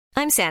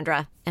I'm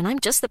Sandra, and I'm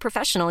just the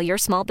professional your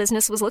small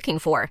business was looking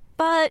for.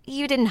 But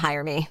you didn't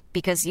hire me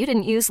because you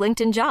didn't use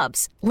LinkedIn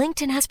Jobs.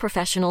 LinkedIn has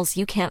professionals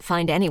you can't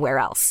find anywhere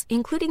else,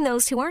 including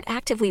those who aren't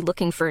actively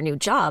looking for a new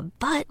job,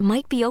 but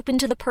might be open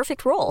to the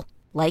perfect role,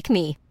 like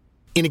me.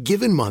 In a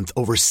given month,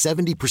 over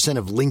 70%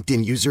 of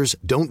LinkedIn users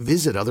don't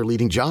visit other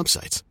leading job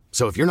sites.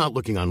 So if you're not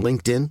looking on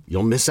LinkedIn,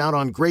 you'll miss out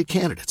on great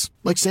candidates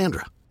like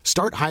Sandra.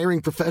 Start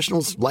hiring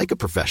professionals like a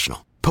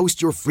professional.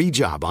 Post your free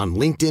job on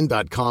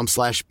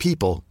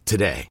linkedin.com/people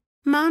today.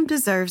 Mom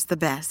deserves the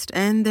best,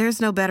 and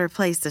there's no better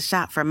place to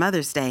shop for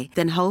Mother's Day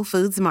than Whole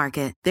Foods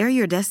Market. They're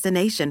your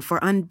destination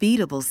for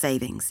unbeatable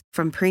savings,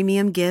 from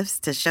premium gifts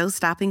to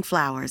show-stopping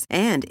flowers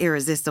and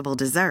irresistible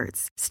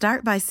desserts.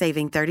 Start by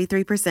saving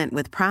 33%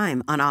 with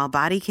Prime on all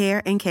body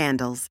care and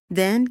candles.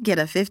 Then get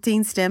a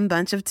 15-stem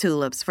bunch of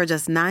tulips for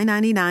just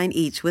 $9.99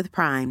 each with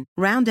Prime.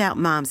 Round out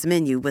Mom's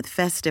menu with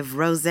festive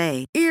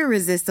rosé,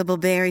 irresistible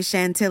berry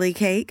chantilly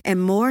cake,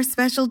 and more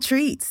special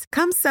treats.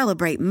 Come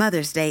celebrate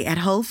Mother's Day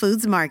at Whole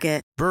Foods Market.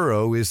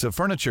 Burrow is a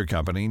furniture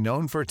company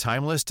known for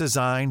timeless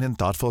design and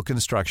thoughtful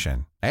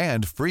construction,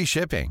 and free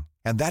shipping,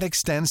 and that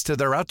extends to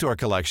their outdoor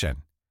collection.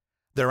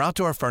 Their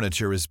outdoor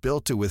furniture is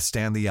built to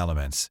withstand the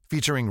elements,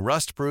 featuring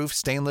rust-proof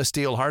stainless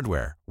steel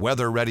hardware,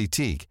 weather-ready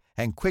teak,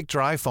 and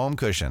quick-dry foam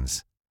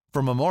cushions.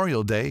 For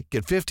Memorial Day,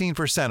 get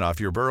 15%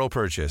 off your Burrow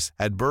purchase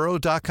at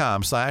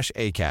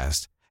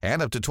burrow.com/acast,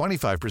 and up to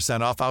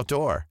 25% off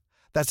outdoor.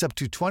 That's up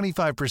to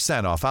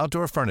 25% off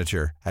outdoor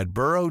furniture at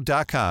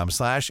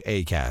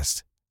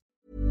burrow.com/acast.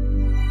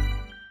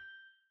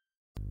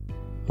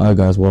 Hi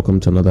guys, welcome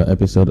to another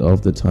episode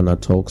of the Tana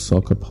Talk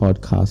Soccer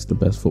Podcast, the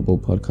best football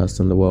podcast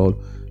in the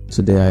world.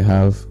 Today I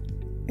have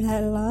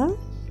Ella.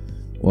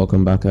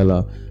 Welcome back,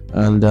 Ella.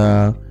 And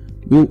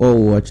we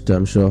all watched,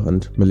 I'm sure,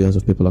 and millions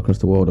of people across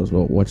the world as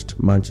well, watched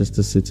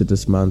Manchester City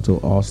dismantle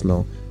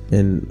Arsenal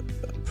in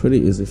pretty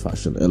easy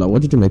fashion. Ella,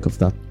 what did you make of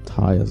that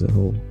tie as a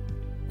whole?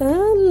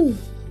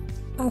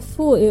 I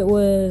thought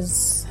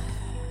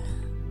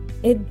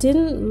it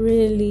didn't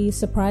really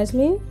surprise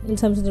me in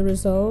terms of the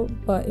result,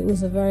 but it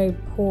was a very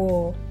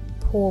poor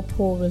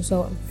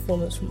result and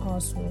performance from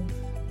Arsenal.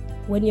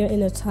 When you're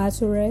in a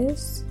title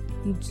race,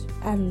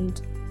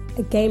 and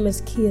a game as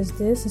key as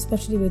this,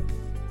 especially with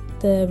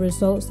the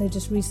results they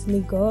just recently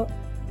got,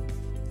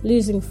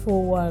 losing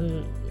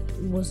 4-1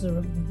 was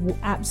the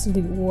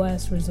absolute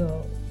worst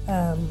result.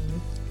 And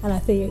I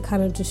think it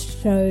kind of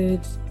just showed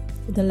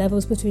the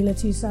levels between the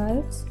two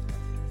sides.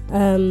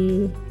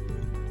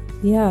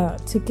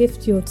 To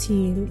gift your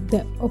team,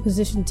 the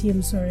opposition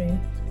team,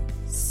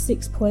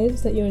 6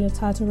 points that you're in a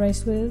title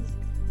race with,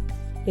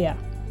 I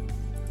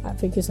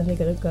think it's only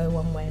going to go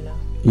one way now.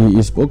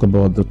 You spoke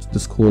about the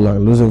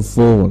scoreline, losing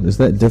 4-1. Is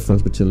there a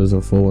difference between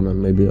losing 4-1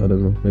 and maybe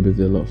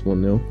they lost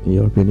 1-0, in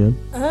your opinion?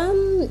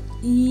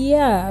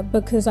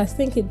 Because I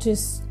think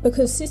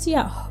because City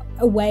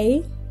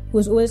away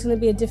was always going to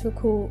be a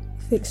difficult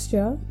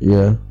fixture.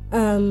 Yeah.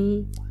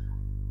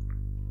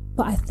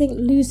 But I think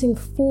losing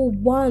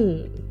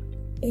 4-1,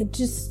 it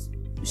just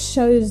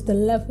shows the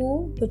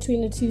level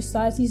between the two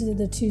sides. These are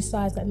the two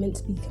sides that are meant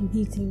to be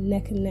competing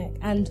neck and neck.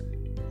 And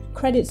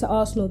credit to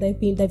Arsenal,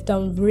 they've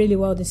done really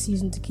well this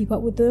season to keep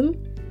up with them.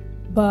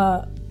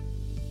 But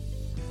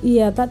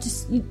it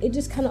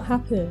just cannot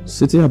happen.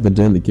 City have been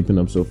doing the keeping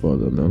up so far,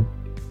 though, no?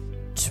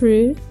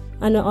 True.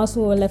 I know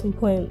Arsenal were 11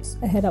 points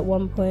ahead at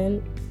one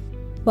point,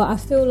 but I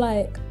feel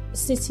like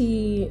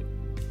City,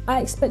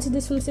 I expected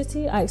this from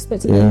City. I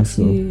expected them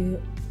to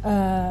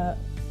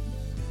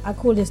I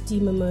call this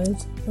demon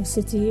mode of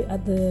City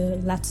at the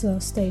latter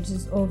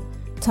stages of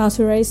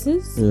title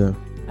races. Yeah.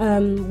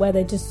 Where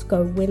they just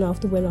go win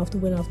after win after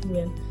win after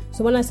win.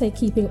 So when I say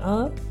keeping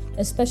up,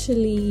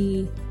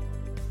 especially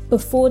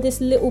before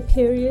this little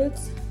period,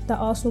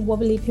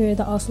 wobbly period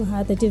that Arsenal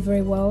had, they did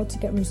very well to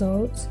get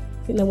results.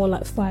 I think they won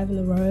like 5 in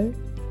a row.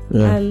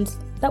 Yeah. And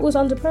that was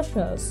under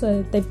pressure.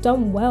 So they've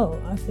done well,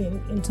 I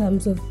think, in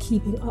terms of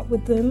keeping up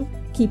with them,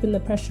 keeping the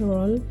pressure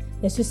on.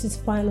 It's just this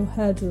final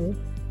hurdle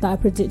that I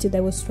predicted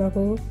they would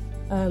struggle.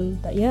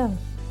 The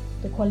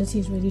quality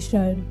is really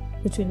shown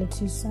between the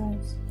two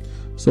sides.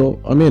 So,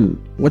 I mean,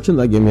 watching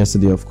that game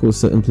yesterday, of course,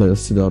 certain players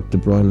stood up, De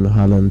Bruyne and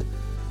Haaland,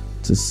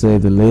 to say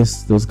the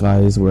least. Those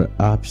guys were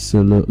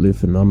absolutely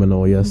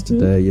phenomenal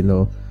yesterday. Mm-hmm. You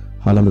know,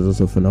 Haaland was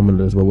also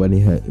phenomenal as well when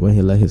he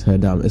let his hair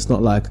down. It's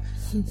not like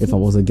if I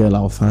was a girl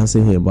I would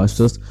fancy him, but it's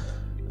just,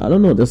 I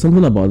don't know, there's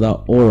something about that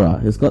aura.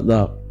 He's got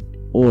that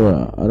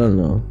aura, I don't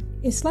know.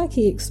 It's like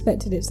he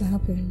expected it to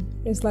happen.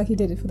 It's like he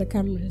did it for the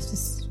cameras,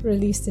 just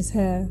released his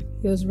hair.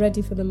 He was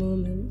ready for the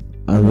moment.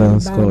 And then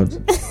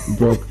scored.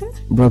 broke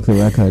the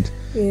record.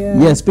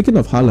 Yeah, speaking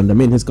of Haaland, I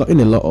mean, he's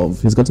gotten a lot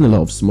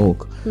of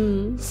smoke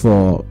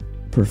for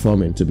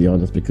performing, to be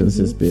honest, because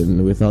he's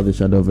been, without the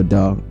shadow of a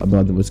doubt,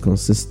 about the most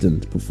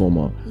consistent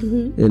performer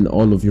in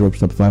all of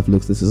Europe's top 5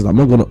 leagues this season. I'm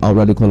not going to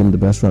already call him the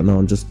best right now,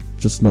 and just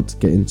not to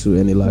get into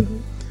any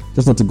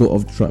just not to go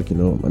off track, you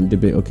know, and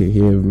debate, okay,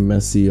 here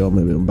Messi or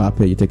maybe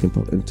Mbappe, you take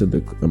into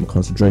the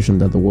consideration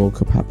that the World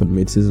Cup happened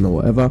mid-season or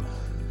whatever,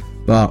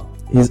 but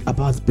he's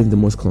about being the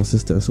most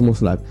consistent. It's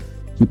almost like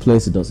he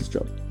plays, he does his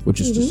job,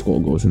 which is to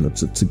score goals,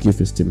 to give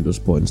his team those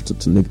points,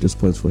 to make those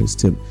points for his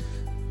team.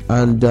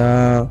 And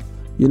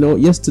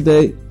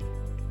yesterday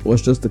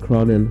was just the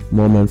crowning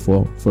moment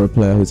for a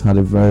player who's had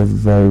a very,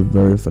 very,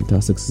 very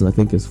fantastic season. I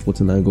think it's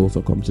 49 goals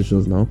for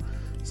competitions now,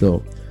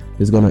 so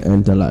he's gonna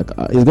enter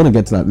he's gonna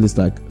get to at least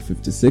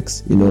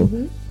 56,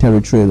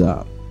 territory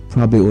that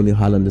probably only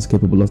Haaland is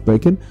capable of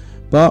breaking.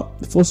 But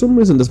for some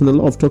reason, there's been a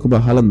lot of talk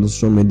about Haaland on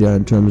social media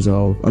in terms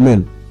of,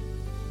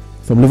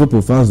 from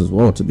Liverpool fans as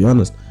well, to be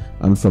honest,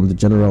 and from the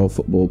general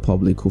football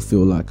public who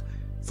feel like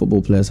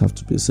football players have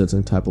to be a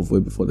certain type of way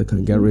before they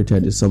can get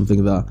rated, is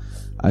something that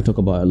I talk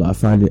about a lot. I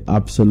find it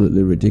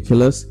absolutely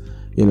ridiculous,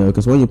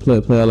 because when you play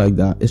a player like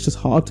that, it's just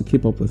hard to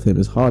keep up with him.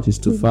 It's hard. He's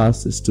too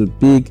fast. He's too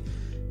big.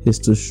 He's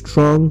too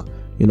strong.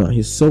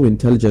 He's so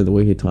intelligent the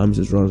way he times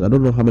his runs. I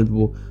don't know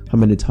how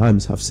many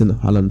times have seen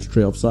Haaland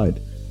stray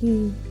offside.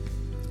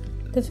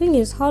 The thing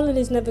is, Haaland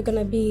is never going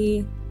to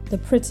be the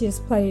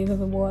prettiest player you've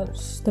ever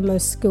watched, the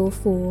most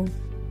skillful,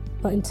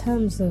 but in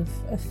terms of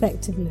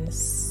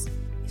effectiveness,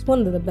 he's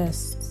one of the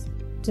best.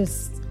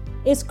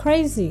 It's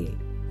crazy.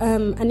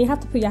 And you have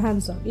to put your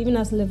hands up, even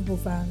as a Liverpool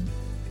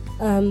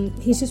fan.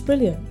 He's just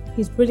brilliant.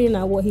 He's brilliant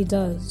at what he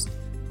does.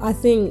 I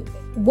think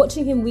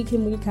watching him week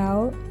in, week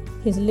out,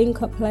 his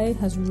link-up play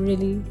has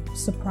really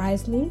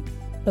surprised me,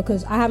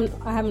 because I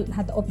haven't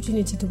had the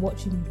opportunity to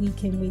watch him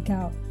week in, week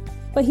out.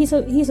 But he's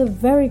a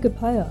very good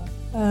player.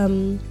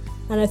 And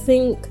I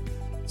think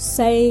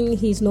saying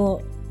he's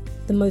not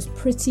the most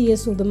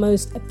prettiest or the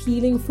most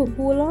appealing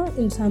footballer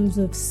in terms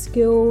of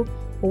skill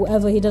or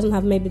whatever, he doesn't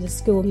have maybe the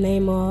skill of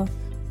Neymar,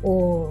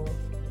 or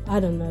I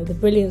don't know, the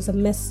brilliance of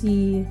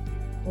Messi,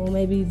 or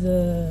maybe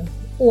the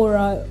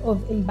aura of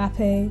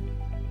Mbappe,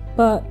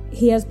 but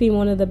he has been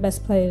one of the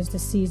best players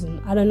this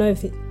season. I don't know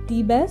if it's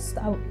the best.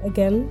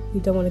 Again, we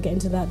don't want to get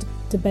into that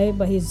debate,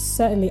 but he's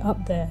certainly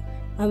up there.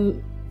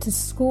 To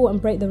score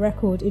and break the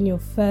record in your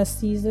first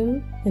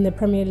season in the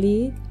Premier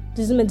League,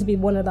 this is meant to be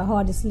one of the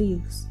hardest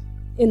leagues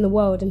in the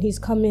world, and he's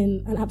come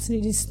in and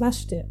absolutely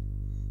smashed it.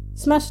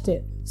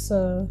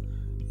 So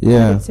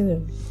yeah, to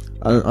him.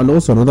 And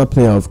also another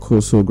player, of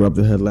course, who grabbed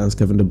the headlines,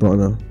 Kevin De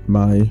Bruyne,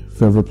 my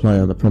favorite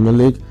player in the Premier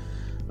League.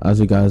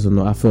 As you guys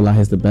know, I feel like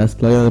he's the best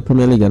player in the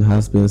Premier League and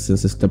has been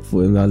since he stepped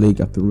foot in that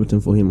league. I've been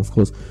rooting for him. Of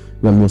course,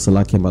 when Mo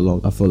Salah came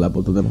along, I feel like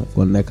both of them have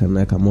gone neck and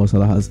neck, and Mo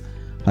Salah has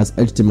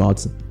edged him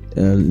out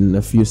in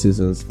a few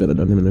seasons, better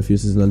than him in a few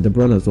seasons, and De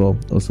Bruyne as well,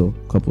 also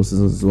a couple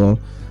seasons as well.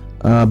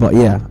 But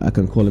yeah, I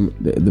can call him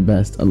the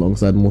best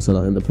alongside Mo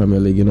Salah in the Premier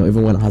League.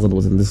 Even when Hazard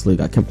was in this league,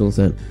 I kept on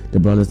saying De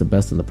Bruyne is the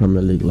best in the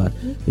Premier League.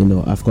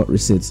 I've got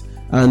receipts.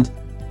 And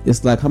it's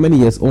how many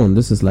years on?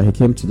 This is he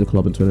came to the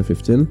club in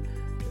 2015.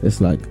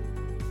 It's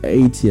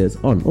 8 years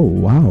on. Oh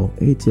wow,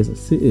 8 years at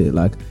City.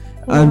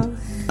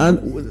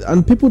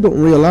 And people don't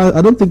realize.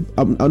 I don't think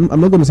I'm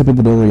not going to say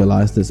people don't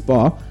realize this,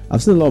 but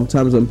I've seen a lot of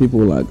times when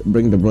people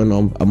bring De Bruyne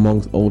on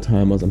amongst old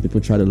timers, and people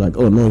try to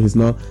oh no, he's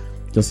not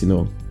just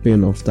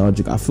being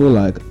nostalgic. I feel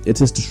like it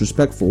is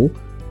disrespectful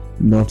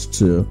not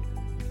to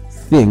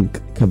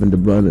think Kevin De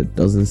Bruyne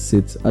doesn't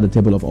sit at the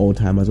table of old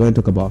timers. When you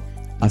talk about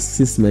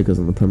assist makers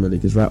in the Premier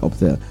League, he's right up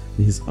there.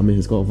 He's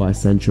got a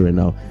vice century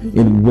now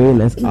in way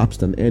less apps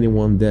than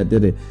anyone there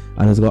did it,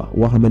 and he's got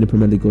how many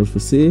Premier League goals for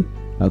City?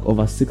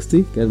 Over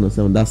 60, getting on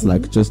 7. That's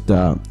just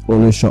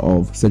only short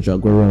of Sergio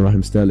Aguero and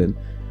Raheem Sterling,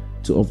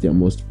 two of their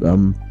most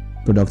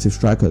productive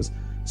strikers.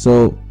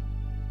 So,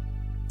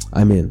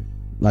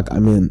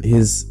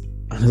 he's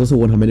also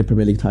won how many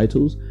Premier League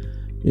titles?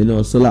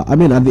 So at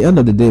the end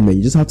of the day, man,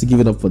 you just have to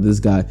give it up for this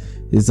guy.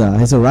 He's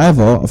a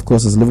rival, of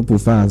course, as Liverpool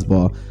fans,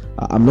 but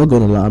I'm not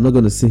gonna lie, I'm not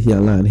gonna sit here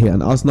and lie here.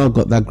 And Arsenal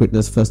got that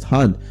greatness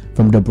firsthand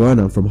from De Bruyne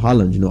and from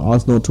Haaland.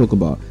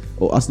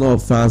 Arsenal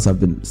fans have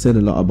been saying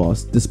a lot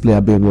about this player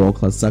being world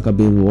class, Saka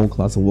being world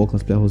class, a world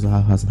class player who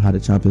hasn't had a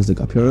Champions League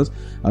appearance.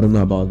 I don't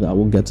know about that. I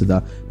won't get to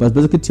that. But it's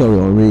basically Thierry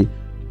Henry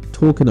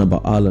talking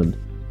about Haaland,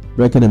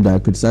 breaking him down,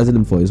 criticizing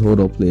him for his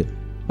hold-up play,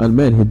 and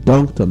man, he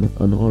dunked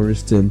on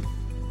Henry's team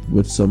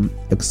with some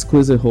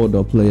exquisite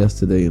hold-up play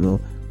yesterday.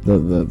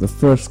 The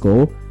first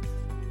goal,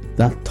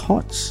 that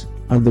touch,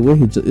 and the way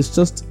it's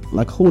just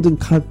Holding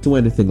can't do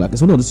anything.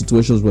 It's one of those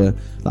situations where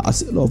I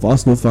see a lot of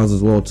Arsenal fans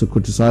as well to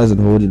criticize and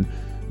Holding.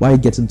 Why are you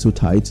getting too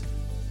tight?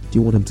 Do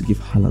you want him to give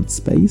Haaland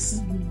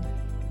space?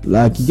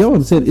 You get what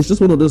I'm saying? It's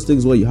just one of those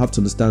things where you have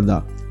to understand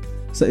that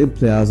certain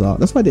players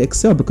that's why they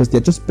excel, because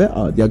they're just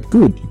better. They're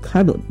good.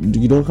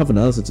 You don't have an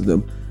answer to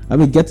them.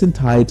 Getting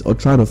tight or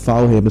trying to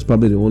foul him is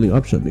probably the only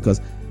option, because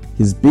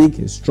he's big,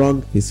 he's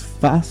strong, he's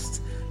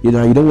fast. You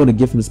don't want to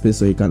give him space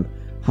so he can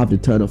have the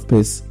turn of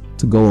pace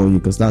to go on you,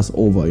 because that's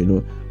over.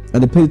 And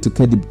they played it to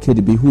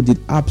KDB, who did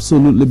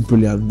absolutely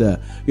brilliant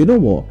there. You know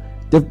what?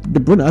 De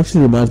Bruyne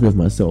actually reminds me of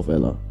myself,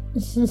 Ella.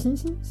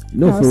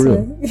 No, for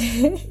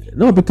real.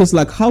 No, because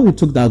how he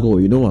took that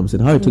goal, you know what I'm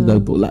saying? How he took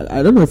that goal.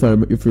 I don't know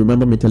if you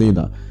remember me telling you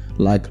that.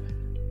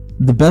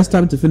 The best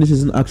time to finish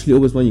isn't actually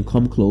always when you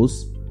come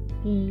close.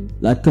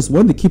 Because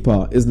when the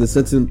keeper is in a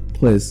certain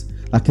place,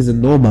 he's in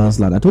no man's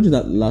land. I told you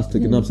that last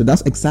week, and I'm saying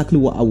that's exactly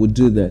what I would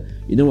do there.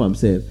 You know what I'm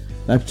saying?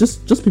 Like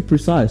just be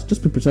precise.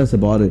 Just be precise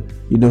about it.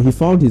 You know, he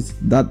found his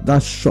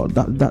that shot,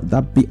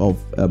 that bit of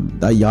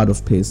that yard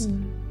of pace,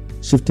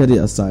 shifted it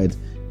aside,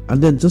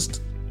 and then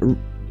just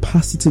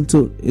pass it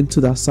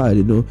into that side.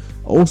 You know,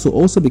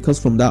 also because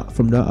from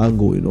that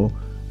angle, you know,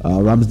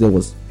 Ramsdale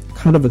was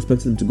kind of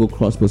expecting him to go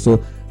cross, but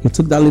so he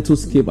took that little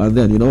skip, and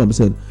then, you know what I'm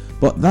saying.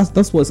 But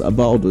that's what it's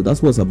about, though.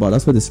 That's what it's about.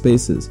 That's where the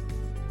space is.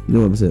 You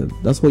know what I'm saying?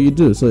 That's what you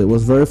do. So it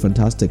was very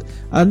fantastic.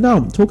 And now,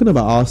 talking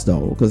about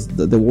Arsenal, because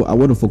I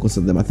want to focus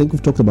on them. I think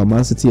we've talked about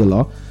Man City a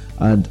lot,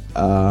 and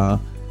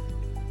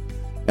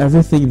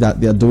everything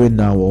that they're doing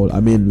now. I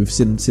mean, we've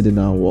seen City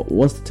now.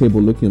 What's the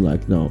table looking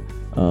like now?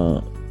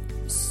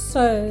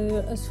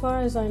 So, as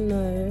far as I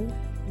know,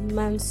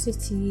 Man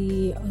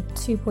City are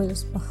 2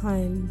 points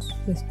behind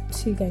with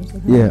 2 games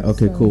in hand. Yeah,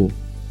 okay, cool.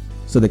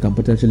 So they can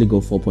potentially go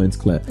 4 points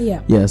clear.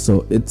 Yeah,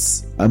 so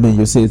it's, I mean,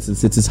 you say it's in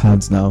City's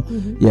hands now.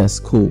 Yes,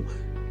 cool.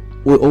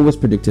 We always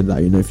predicted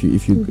that, you know, if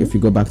you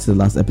go back to the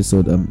last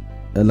episode,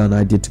 Ella and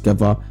I did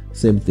together,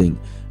 same thing.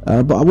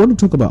 But I want to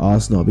talk about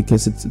Arsenal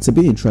because it's a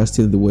bit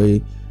interesting the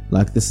way,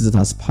 like, this season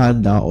has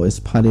panned out or is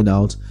panning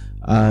out,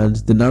 and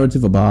the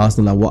narrative about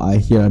Arsenal and what I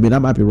hear. I mean, I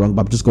might be wrong,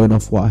 but I'm just going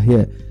off what I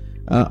hear.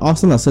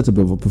 Arsenal has set a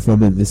bit of a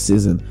performance this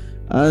season,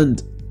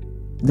 and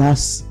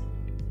that's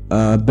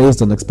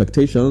based on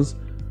expectations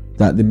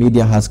that the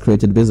media has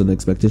created, based on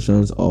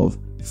expectations of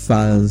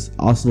fans,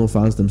 Arsenal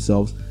fans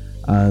themselves,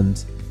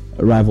 and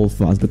rival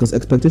fans, because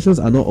expectations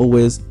are not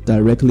always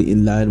directly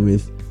in line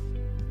with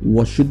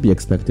what should be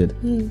expected.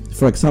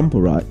 For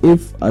example, right,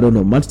 if, I don't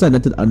know, Manchester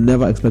United are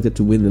never expected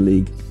to win the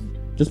league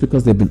just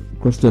because they've been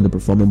grossly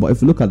underperforming, but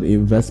if you look at the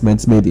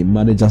investments made in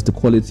managers, the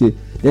quality,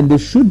 then they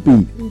should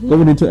be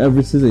going into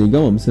every season. You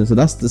get what I'm saying? So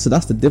that's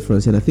the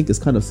difference, and I think it's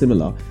kind of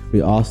similar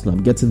with Arsenal.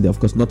 I'm getting there, of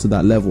course, not to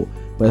that level,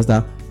 but it's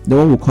that no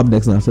one will come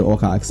next and say,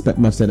 okay, I expect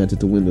Manchester United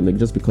to win the league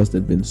just because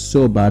they've been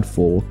so bad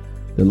for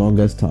the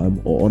longest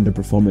time, or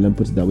underperforming, and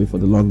put it that way, for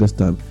the longest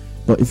time.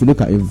 But if you look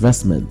at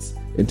investments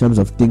in terms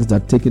of things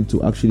that take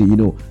into actually, you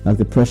know, like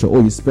the pressure,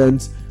 you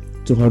spent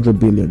 200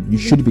 billion, you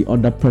should be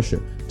under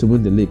pressure to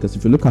win the league. Because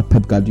if you look at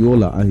Pep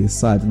Guardiola and his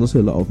side, and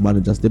also a lot of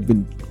managers, they've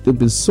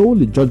been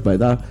solely judged by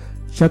that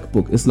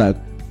checkbook. It's like,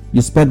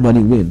 you spend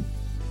money, win.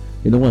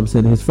 You know what I'm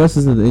saying? His first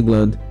season in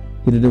England,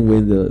 he didn't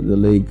win the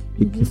league.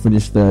 He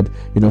finished third.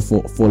 You know,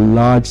 for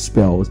large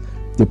spells,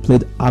 they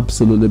played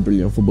absolutely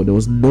brilliant football. There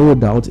was no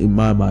doubt in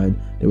my mind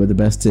they were the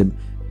best team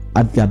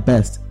at their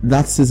best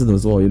that season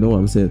as well. You know what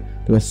I'm saying?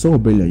 They were so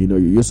brilliant. You know,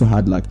 you also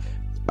had, like,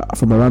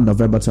 from around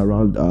November to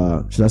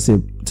around should I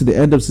say to the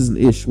end of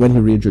season-ish, when he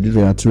reintroduced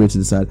Yaturi to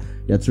the side,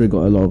 Yaturi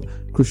got a lot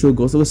of crucial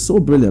goals. It was so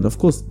brilliant. Of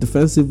course,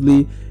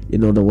 defensively, you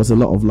know, there was a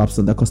lot of lapses,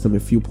 and that cost them a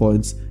few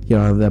points here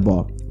and there,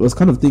 but it was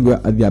kind of thing where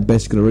at their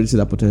best you could already see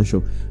that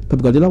potential. Pep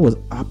Guardiola was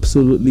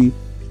absolutely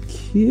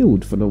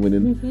killed for not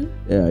winning.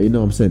 Yeah, you know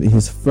what I'm saying? In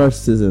his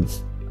first season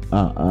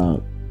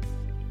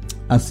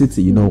at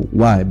City, you know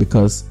why?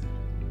 Because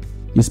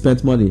you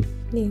spent money.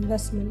 The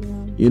investment,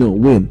 yeah. You know,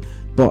 win.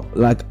 But,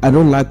 like, I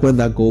don't like when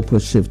that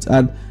goalpost shifts.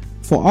 And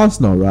for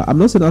Arsenal, right, I'm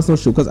not saying Arsenal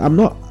should, because I'm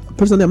not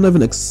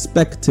even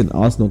expecting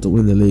Arsenal to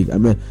win the league. I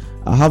mean,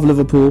 I have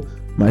Liverpool,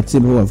 my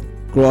team, who have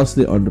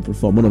grossly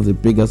underperformed, one of the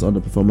biggest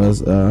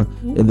underperformers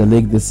in the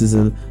league this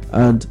season.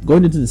 And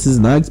going into the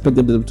season, I expect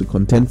them to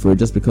contend for it,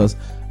 just because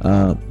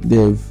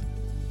we've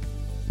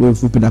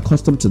been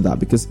accustomed to that.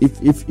 Because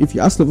if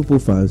you ask Liverpool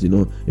fans, you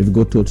know, if you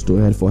go toe-to-toe,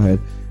 head-for-head,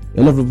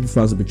 a lot of Liverpool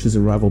fans will be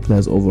choosing rival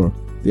players over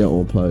their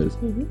own players,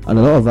 and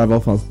a lot of rival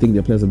fans think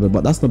their players are better,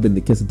 but that's not been the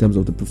case in terms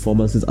of the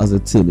performances as a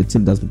team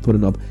that's been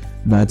putting up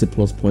 90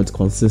 plus points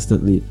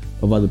consistently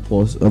over the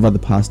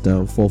past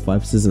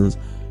 4-5 seasons,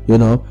 you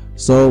know.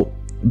 So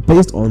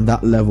based on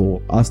that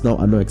level, Arsenal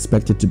are not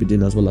expected to be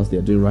doing as well as they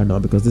are doing right now,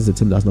 because this is a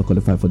team that's not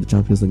qualified for the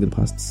Champions League in the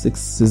past 6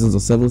 seasons or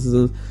 7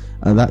 seasons,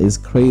 and that is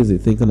crazy,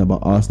 thinking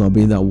about Arsenal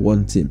being that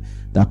one team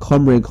that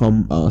come rain,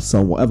 come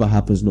sun, whatever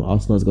happens, no,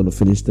 Arsenal is going to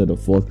finish 3rd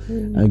or 4th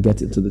and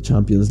get into the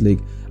Champions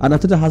League. And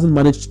Arteta hasn't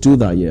managed to do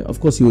that yet. Of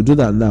course, he will do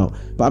that now.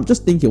 But I'm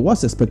just thinking,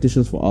 what's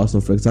expectations for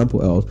Arsenal? For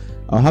example,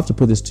 I'll have to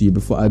put this to you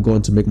before I go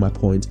on to make my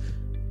point.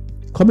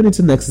 Coming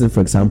into next season,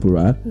 for example,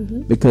 right?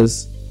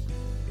 Because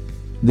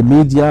the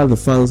media, the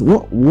fans,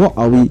 what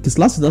are we? Because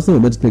last season, Arsenal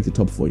were meant to make the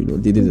top 4. You know,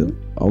 they didn't.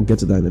 I'll get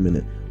to that in a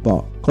minute.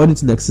 But going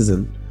into next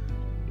season,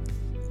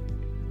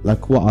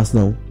 like, what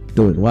Arsenal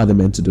doing? What are they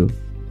meant to do?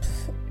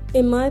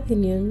 In my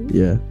opinion,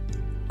 yeah,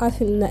 I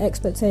think the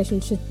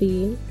expectation should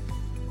be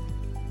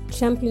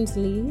Champions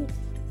League,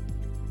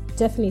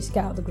 definitely to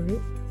get out of the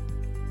group,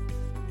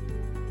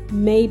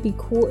 maybe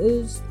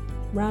quarters,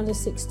 round of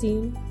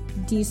 16,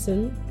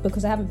 decent,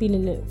 because I haven't been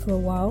in it for a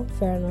while,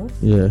 fair enough.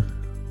 Yeah.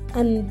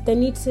 And they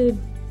need to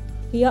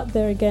be up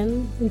there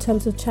again in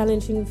terms of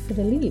challenging for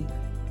the league.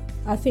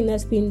 I think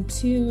there's been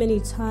too many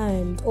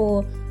times,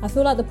 or I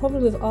feel like the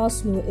problem with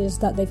Arsenal is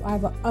that they've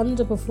either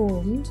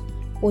underperformed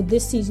or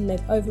this season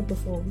they've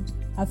overperformed.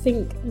 I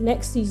think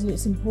next season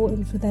it's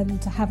important for them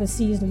to have a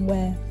season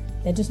where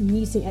they're just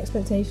meeting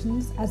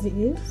expectations as it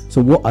is.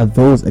 So what are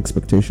those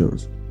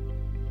expectations?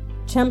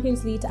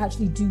 Champions League to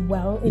actually do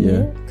well in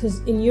it, because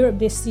in Europe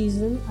this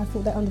season I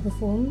thought they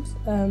underperformed.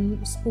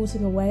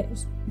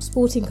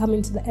 Sporting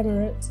coming to the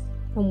Emirates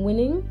and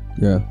winning.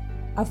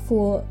 I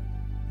thought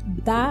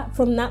that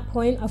from that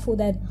point, I thought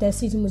that their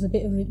season was a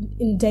bit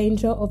in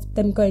danger of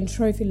them going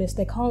trophyless.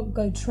 They can't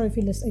go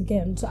trophyless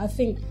again. So I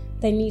think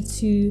they need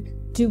to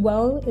do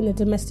well in the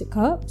domestic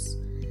cups,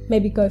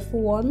 maybe go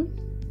for one,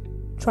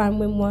 try and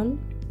win one.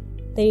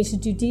 They need to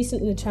do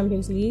decent in the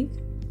Champions League.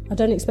 I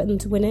don't expect them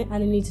to win it,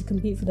 and they need to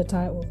compete for the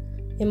title.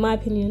 In my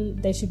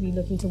opinion, they should be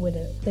looking to win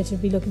it. They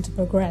should be looking to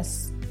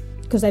progress,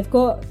 because they've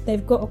got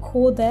a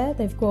core there.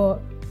 They've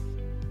got,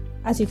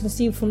 as you can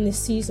see from this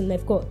season,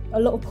 they've got a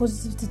lot of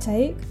positives to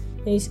take.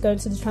 They need to go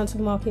into the transfer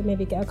market,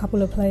 maybe get a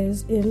couple of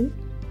players in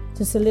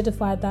to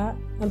solidify that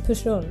and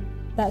push on.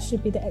 That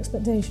should be the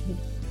expectation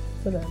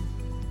for them.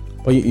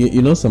 But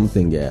you know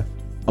something, yeah?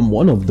 I'm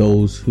one of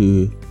those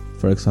who,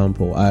 for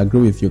example, I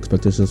agree with your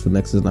expectations for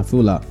next season. I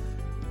feel like,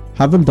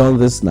 having done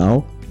this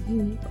now,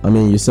 I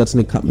mean, you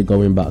certainly can't be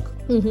going back.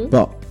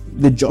 But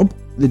the jump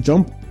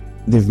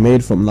they've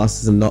made from last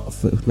season,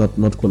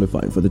 not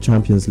qualifying for the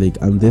Champions League,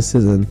 and this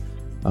season,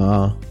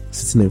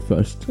 sitting in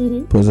first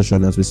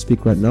position as we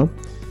speak right now,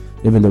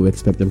 even though we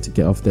expect them to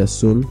get off there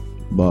soon,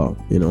 but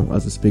you know,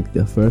 as we speak,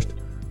 they're first.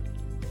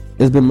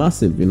 It's been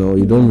massive, you know.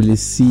 You don't really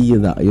see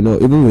that, you know.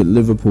 Even with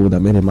Liverpool,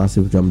 that made a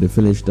massive jump. They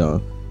finished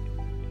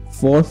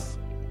fourth,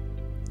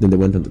 then they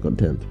went on to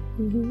contend.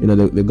 You know,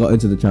 they got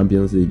into the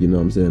Champions League, you know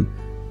what I'm saying?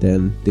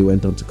 Then they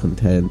went on to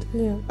contend.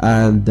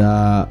 And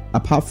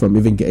apart from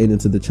even getting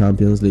into the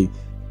Champions League,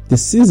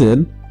 this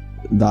season,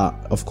 that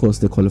of course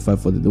they qualified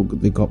for,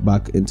 they got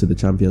back into the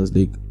Champions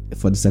League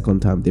for the second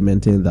time. They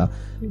maintained that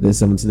the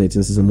 17-18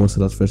 season, most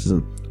of that first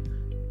season.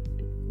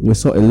 We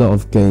saw a lot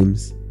of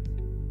games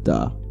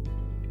that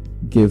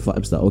gave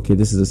vibes that, okay,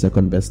 this is the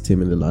second best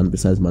team in the land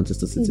besides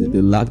Manchester City.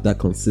 They lacked that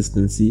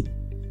consistency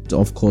to,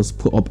 of course,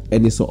 put up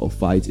any sort of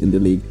fight in the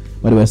league.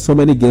 But there were so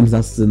many games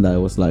that season that I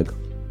was like,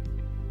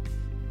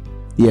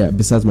 yeah,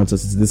 besides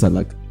Manchester City, these are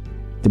like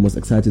the most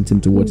exciting team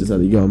to watch. You know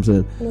what I'm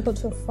saying? And they got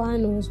to a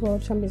final as well,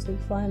 Champions League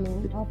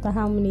final, after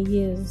how many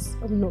years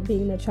of not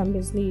being in the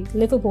Champions League.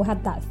 Liverpool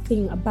had that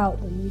thing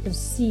about them. You could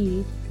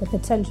see the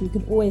potential. You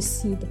could always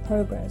see the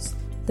progress,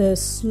 the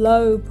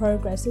slow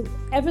progress.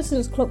 Ever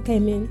since Klopp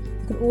came in,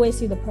 you could always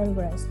see the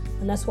progress.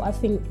 And that's what I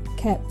think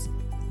kept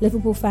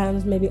Liverpool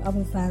fans, maybe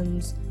other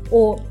fans,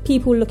 or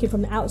people looking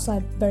from the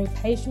outside, very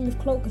patient with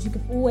Klopp, because you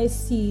could always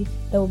see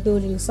they were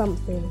building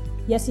something.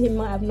 Yes, he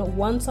might have not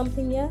won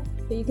something yet,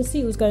 but you can see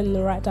he was going in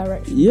the right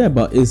direction. Yeah,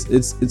 but it's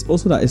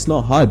also that it's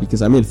not hard,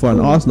 because I mean, for an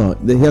Arsenal,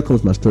 here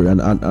comes my story,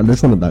 and I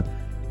just want to like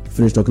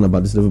finish talking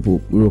about this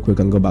Liverpool real quick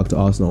and go back to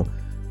Arsenal.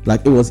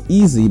 Like, it was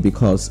easy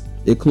because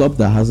a club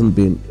that hasn't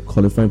been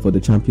qualifying for the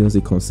Champions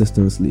League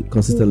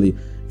consistently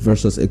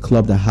versus a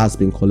club that has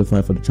been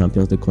qualifying for the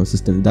Champions League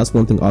consistently. That's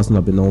one thing Arsenal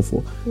have been known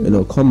for. You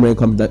know, come rain,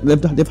 come,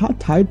 they've had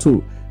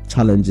title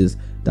challenges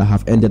that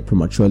have ended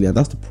prematurely, and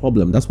that's the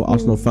problem. That's what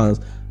Arsenal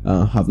fans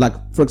have. Like,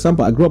 for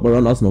example, I grew up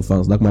around Arsenal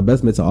fans. Like, my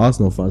best mates are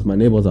Arsenal fans, my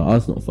neighbors are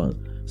Arsenal fans,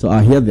 so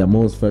I hear their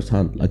moans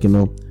firsthand. Like, you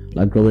know,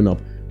 like growing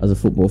up as a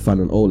football fan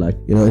and all, like,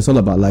 you know, it's all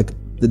about like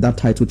that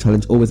title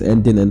challenge always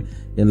ending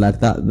in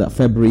like that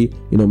February,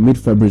 you know,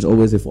 mid-February is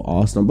always it for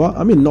Arsenal. But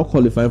I mean, not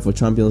qualifying for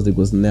Champions League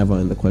was never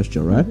in the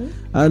question, right?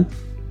 And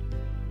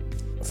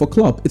for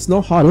Klopp, it's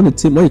not hard when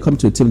you come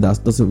to a team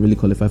that doesn't really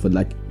qualify for,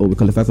 like, oh, we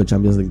qualify for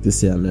Champions League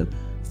this year, and then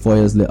 4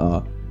 years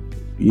later,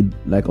 you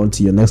like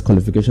onto your next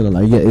qualification, and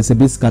like, yeah, it's a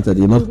bit scattered.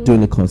 You're not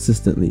doing it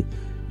consistently.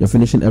 You're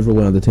finishing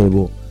everywhere on the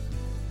table,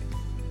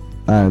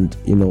 and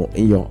you know,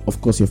 in your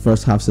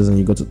first half season,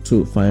 you go to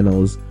 2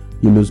 finals,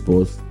 you lose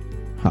both.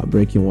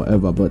 Heartbreaking,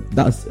 whatever, but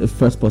that's a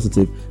first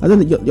positive. And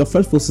then your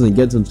first full season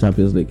gets into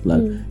Champions League,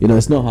 like, you know,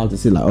 it's not hard to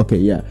see, like, okay,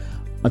 yeah,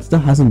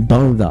 Arteta hasn't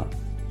done that.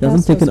 He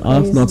hasn't taken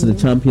Arsenal to the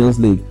Champions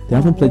League. They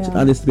haven't played,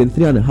 and it's been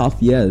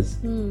 3.5 years.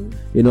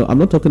 You know, I'm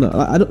not talking.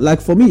 I don't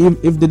like. For me,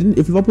 if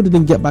Liverpool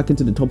didn't get back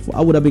into the top 4, I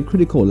would have been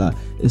critical. Like,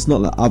 it's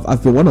not like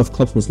I've been one of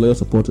Klopp's most loyal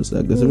supporters.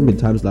 Like, there's even been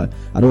times, like,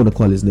 I don't want to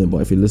call his name,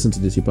 but if you listen to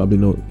this, you probably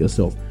know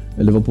yourself.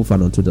 A Liverpool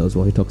fan on Twitter as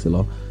well. He talks a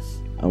lot,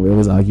 and we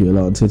always argue a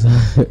lot on Twitter.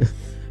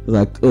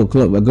 Like, oh,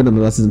 Klopp, we're going to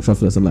another season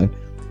trophyless, and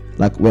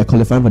like we're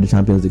qualifying for the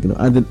Champions League, you know.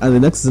 And the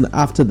next season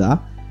after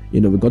that, you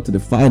know, we got to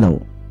the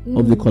final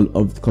of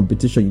the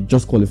competition you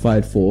just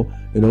qualified for,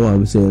 you know what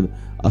I'm saying,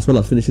 as well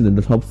as finishing in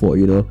the top 4,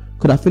 you know.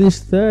 Could have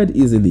finished 3rd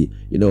easily,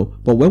 you know.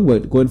 But when we're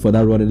going for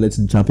that run in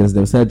the Champions,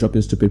 they started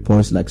dropping stupid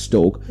points like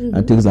Stoke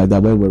and things like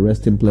that. When we're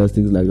resting players,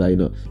 things like that, you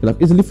know, could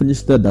have easily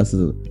finished 3rd that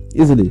season,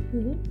 easily.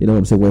 You know what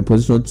I'm saying? We're in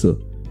position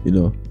to, you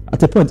know,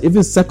 at a point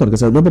even 2nd,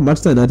 because I remember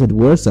Manchester United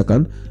were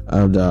 2nd,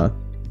 and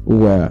we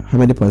were how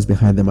many points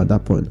behind them at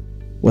that point?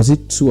 Was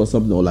it 2 or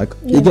something? Or like,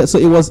 so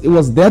it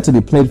was there to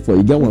be played for.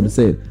 You get what I'm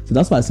saying? So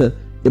that's why I said,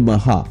 in my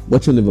heart,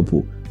 watching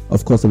Liverpool,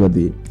 of course, they were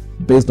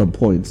based on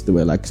points, they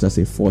were like, should I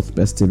say, 4th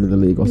best team in the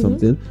league or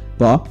something.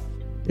 But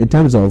in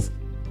terms of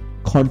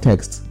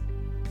context,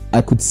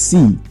 I could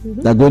see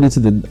that going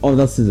into the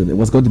other season, it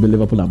was going to be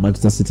Liverpool and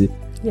Manchester City.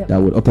 that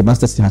would, okay,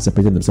 Manchester City has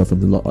separated themselves from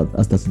the lot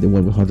as they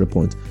won with 100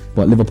 points,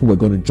 but Liverpool were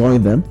going to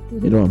join them.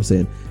 You know what I'm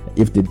saying?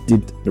 If they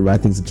did the right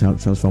things in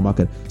transfer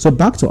market. So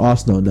back to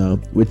Arsenal now,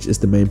 which is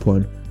the main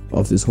point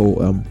of this whole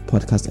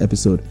podcast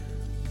episode.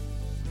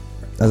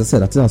 As I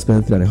said, Arteta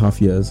spent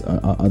 3.5 years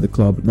at the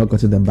club, not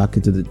getting them back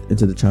into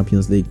the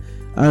Champions League.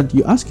 And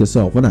you ask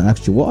yourself, when I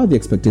asked you, what are the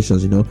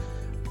expectations? You know,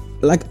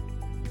 like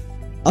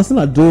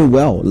Arsenal are doing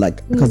well,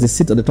 like because they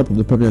sit at the top of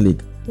the Premier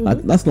League.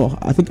 Like that's not.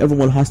 I think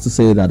everyone has to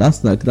say that.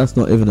 That's not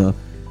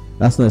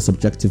a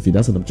subjective view.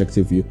 That's an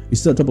objective view. You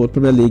sit at the top of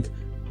the Premier League,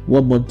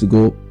 1 month to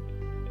go.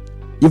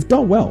 You've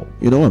done well.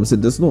 You know what I'm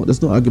saying? There's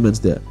no arguments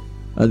there.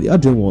 And they are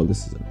doing well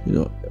this season. You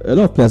know, a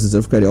lot of players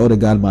deserve credit.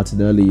 Odegaard,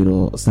 Martinelli, you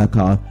know,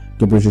 Saka,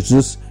 Gabriel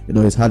Jesus, you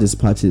know, he's had his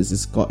patches,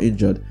 he's got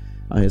injured,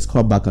 and he's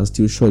come back and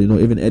still showed, you know,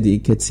 even Eddie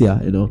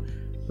Nketiah, you know,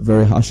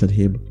 very harsh on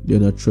him. You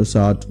know,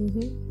 Trossard,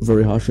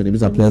 very harsh on him.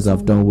 These are players that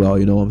have done well,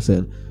 you know what I'm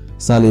saying?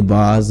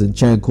 Saliba,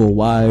 Zinchenko,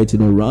 White, you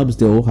know,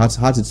 Ramsdale has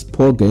had its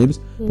poor games,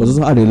 but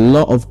also had a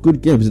lot of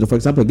good games. You know, for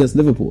example, against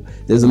Liverpool,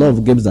 there's a lot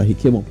of games that he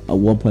came up at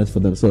 1 point for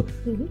them. So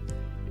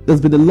there's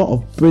been a lot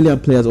of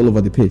brilliant players all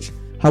over the pitch.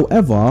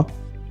 However,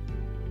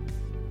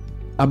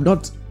 I'm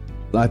not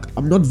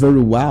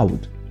very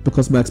wowed,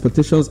 because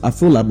I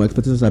feel like my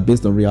expectations are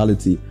based on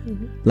reality.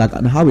 Like,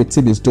 and how a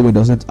team is doing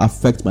doesn't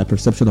affect my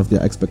perception of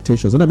their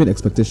expectations. When I mean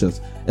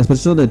expectations in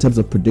terms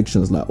of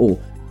predictions, like, oh,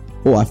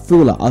 I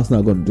feel like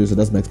Arsenal are going to do so,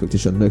 that's my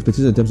expectation. My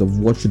expectation in terms of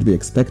what should be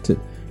expected,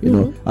 you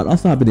know. And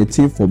Arsenal have been a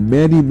team for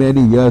many,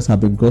 many years,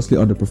 have been grossly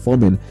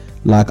underperforming.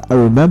 Like, I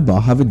remember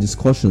having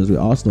discussions with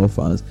Arsenal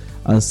fans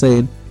and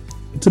saying,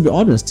 to be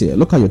honest here,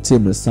 look at your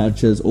team with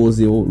Sanchez,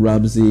 Ozil,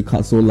 Ramsey,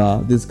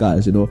 Cazorla, these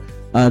guys, you know,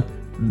 and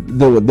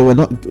they were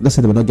not, let's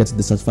say they were not getting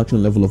the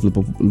satisfaction level of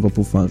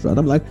Liverpool fans, right?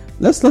 I'm like,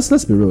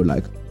 let's be real,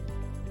 like,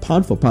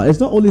 pound for pound, it's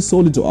not only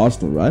solely to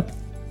Arsenal, right?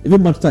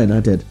 Even Manchester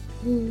United.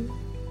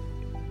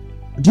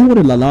 Do you want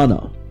a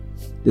Lallana?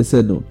 They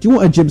said no. Do you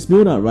want a James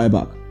Milner at right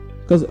back?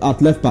 Because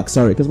at left back,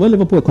 sorry, because when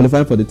Liverpool were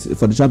qualifying for the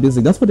Champions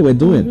League, that's what they were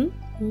doing.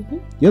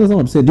 You understand what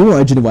I'm saying? Do you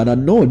want a Geneva?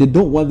 No, they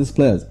don't want these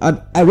players.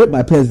 And I rate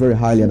my players very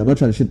highly, and I'm not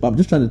trying to shit, but I'm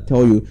just trying to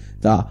tell you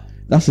that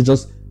should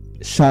just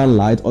shine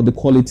light on the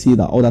quality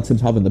that all that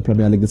teams have in the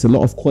Premier League. There's a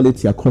lot of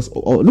quality across.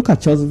 Look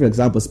at Chelsea, for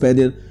example,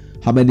 spending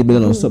how many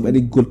million on so many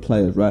good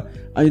players, right?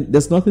 And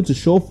there's nothing to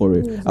show for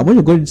it. And when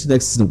you're going into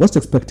next season, what's the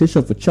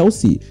expectation for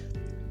Chelsea?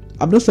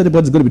 I'm not sure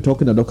anybody's going to be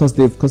talking about because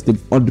they've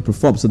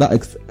underperformed, so that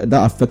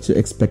affects your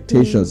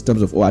expectations in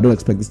terms of, I don't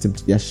expect this team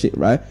to be a shit,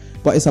 right?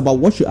 But it's about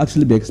what should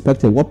actually be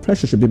expected, what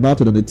pressure should be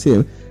mounted on the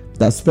team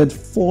that spent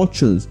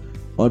fortunes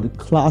on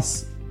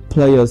class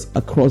players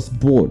across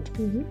board.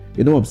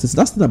 You know what I'm saying? So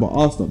that's the thing about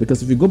Arsenal,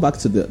 because if you go back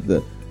to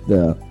the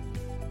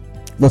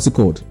what's it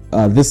called?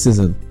 This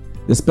season,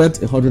 they spent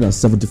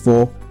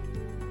 £174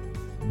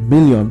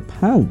 million.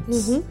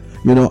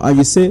 You know, and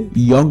you say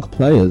young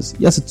players.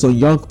 Yes, it's on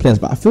young players,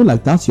 but I feel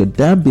like that's your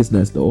damn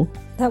business, though.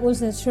 That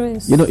was their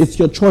choice. You know, it's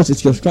your choice,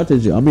 it's your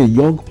strategy. I mean,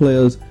 young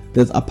players,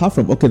 there's, apart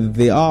from, okay,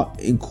 they are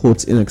in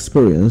quotes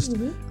inexperienced,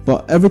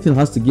 but everything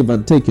has to give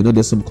and take. You know,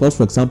 there's some clubs,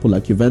 for example,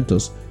 like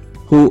Juventus,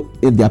 who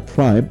in their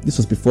prime, this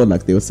was before,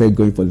 like, they were saying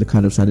going for the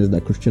kind of signings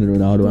like Cristiano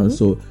Ronaldo, and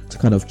so to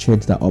kind of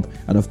change that up.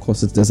 And of course,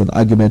 there's an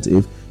argument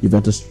if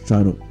Juventus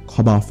trying to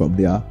come out from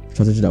their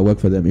strategy that worked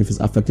for them, if it's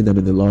affecting them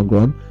in the long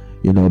run.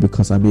 You know,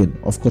 because I mean,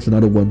 of course,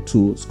 Ronaldo won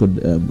 2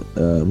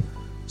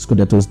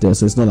 Scudettos there,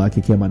 so it's not like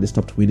he came and they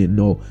stopped winning.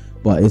 No,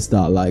 but it's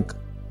that, like,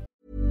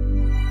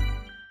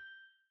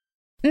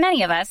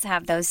 Many of us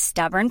have those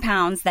stubborn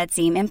pounds that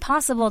seem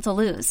impossible to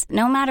lose,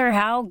 no matter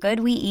how good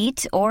we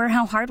eat or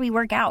how hard we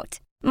work out.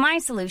 My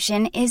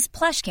solution is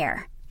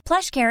PlushCare.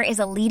 PlushCare is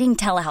a leading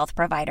telehealth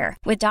provider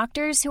with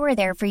doctors who are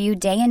there for you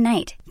day and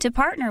night to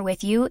partner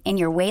with you in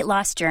your weight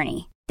loss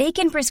journey. They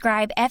can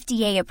prescribe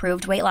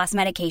FDA-approved weight loss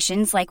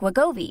medications like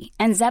Wegovy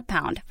and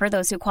Zepbound for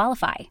those who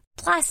qualify.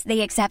 Plus,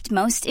 they accept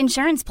most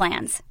insurance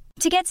plans.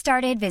 To get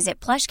started, visit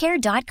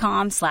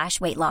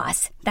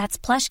plushcare.com/weightloss. That's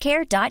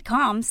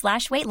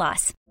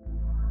plushcare.com/weightloss.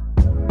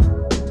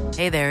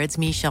 Hey there, it's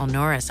Michelle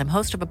Norris. I'm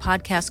host of a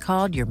podcast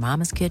called Your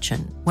Mama's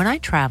Kitchen. When I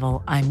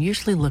travel, I'm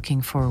usually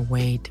looking for a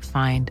way to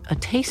find a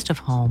taste of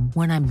home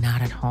when I'm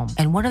not at home.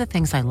 And one of the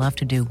things I love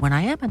to do when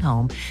I am at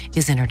home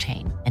is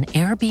entertain. And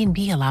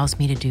Airbnb allows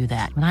me to do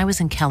that. When I was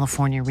in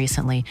California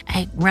recently,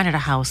 I rented a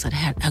house that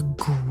had a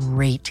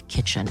great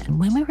kitchen. And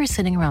when we were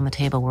sitting around the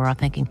table, we were all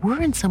thinking,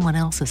 we're in someone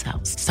else's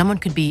house. Someone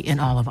could be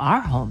in all of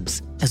our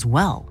homes as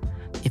well.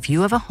 If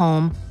you have a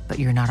home, but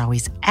you're not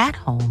always at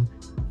home,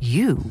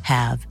 you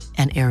have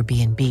an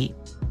Airbnb.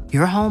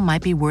 Your home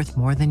might be worth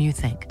more than you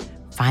think.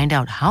 Find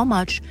out how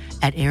much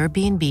at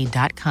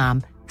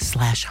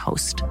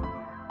airbnb.com/host.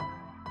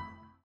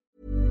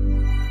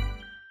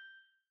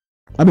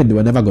 I mean, they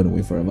were never going to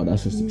win forever.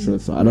 That's just the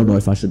truth. So I don't know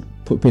if I should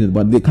pin it,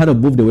 but they kind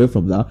of moved away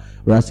from that.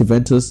 Whereas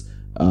Juventus,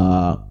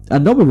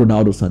 and not with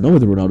Ronaldo's son,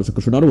 because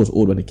Ronaldo was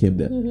old when he came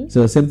there.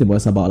 So the same thing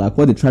was about like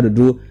what they tried to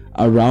do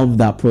around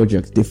that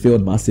project. They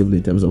failed massively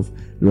in terms of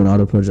the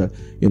Ronaldo project.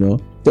 You know,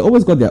 they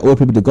always got their old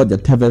people. They got their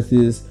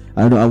Tevez's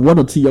I know, and 1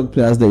 or 2 young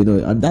players there,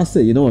 and that's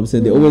it. You know what I'm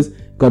saying? They always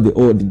got the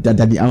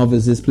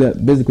Alves, this player.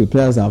 Basically,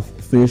 players have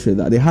finished with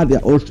that. They had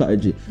their own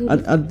strategy,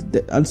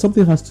 and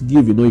something has to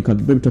give. You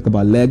can maybe talk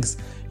about legs.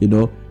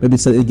 Maybe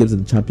certain games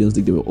in the Champions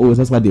League, they were always.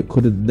 That's why they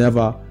couldn't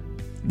never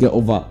get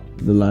over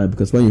the line,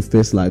 because when you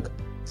face like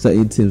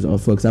certain teams, or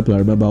for example, I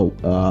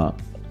remember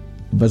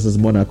versus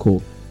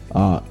Monaco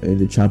in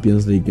the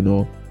Champions League.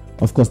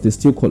 Of course they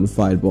still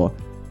qualified, but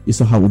you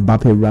saw how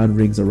Mbappe ran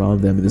rings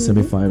around them in the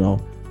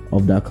semi-final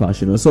of that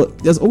clash. So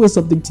there's always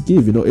something to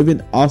give.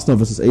 Even Arsenal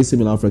versus AC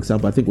Milan, for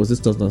example, I think was this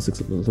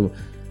 2006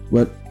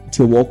 when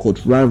Theo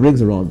Walcott ran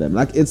rings around them.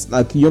 Like, it's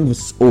like young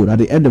versus old. At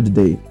the end of the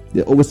day,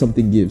 there's always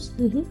something gives.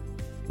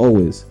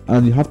 Always.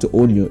 And you have to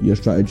own your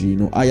strategy.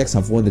 Ajax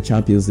have won the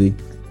Champions League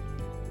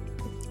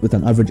with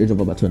an average age of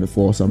about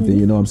 24 or something.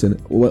 You know what I'm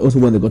saying? Also,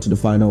 when they got to the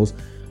finals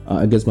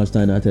against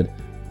Manchester United,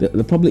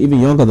 they're probably even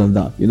younger than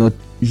that. You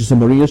should see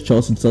Mourinho's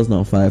Chelsea in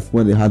 2005,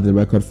 when they had the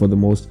record for the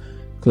most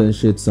clean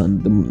sheets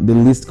and the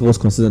least goals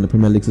conceded in the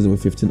Premier League season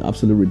with 15.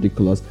 Absolutely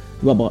ridiculous.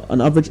 They were about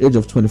an average age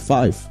of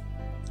 25.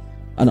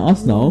 And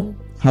Arsenal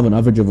have an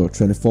average of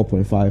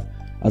 24.5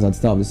 as at the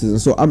start of the season.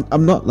 So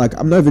I'm not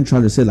even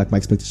trying to say like my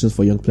expectations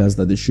for young players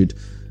that they should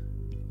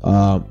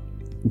go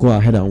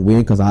ahead and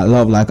win, because I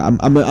love, like,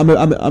 I'm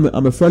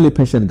a fairly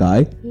patient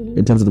guy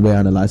in terms of the way I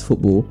analyze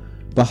football.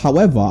 But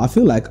however, I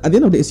feel like at the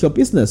end of the day, it's your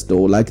business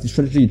though, like the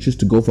strategy you choose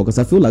to go for, because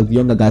I feel like the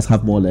younger guys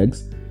have more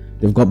legs.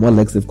 They've got more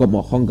legs, they've got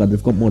more hunger,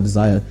 they've got more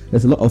desire.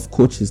 There's a lot of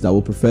coaches that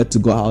will prefer to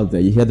go out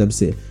there, you hear them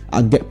say,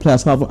 and get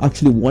players who haven't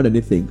actually won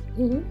anything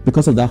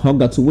because of that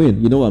hunger to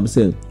win. You know what I'm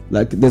saying?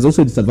 Like, there's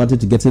also a disadvantage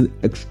to getting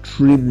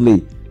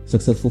extremely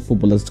successful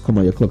footballers to come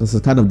at your club, because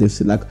it's kind of, they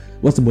say, like,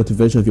 what's the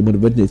motivation if you're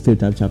motivating a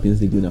 3-time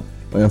Champions League winner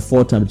or a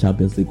 4-time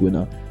Champions League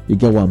winner? You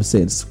get what I'm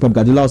saying? Pep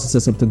Guardiola also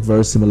said something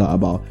very similar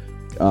about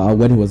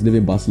when he was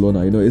leaving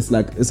Barcelona.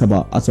 It's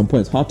about, at some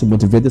point, it's hard to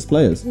motivate these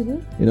players.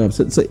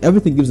 So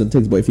everything gives and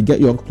takes. But if you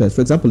get young players,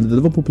 for example, the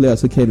Liverpool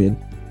players who came in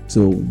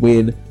to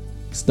win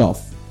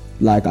stuff,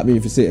 like,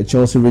 if you say a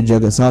Chelsea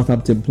reject, a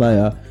Southampton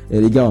player,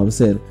 and you get what I'm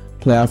saying,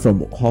 player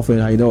from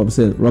Hoffenheim, you know what I'm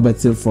saying,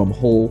 Robertson from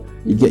Hull,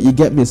 you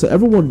get me. So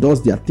everyone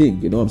does their thing,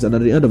 you know what I'm saying.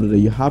 And at the end of the day,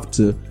 you have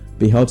to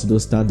be held to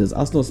those standards.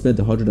 Arsenal spent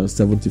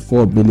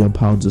 £174 million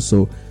or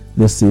so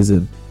this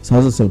season. It's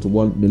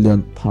 £171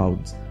 million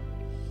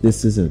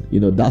this season.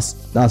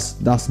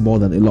 That's more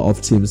than a lot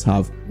of teams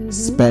have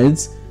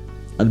spent,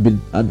 and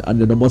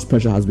the most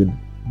pressure has been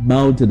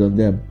mounted on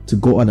them to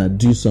go on and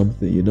do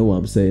something. You know what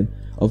I'm saying?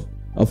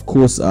 Of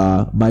course,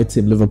 my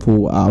team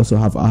Liverpool, I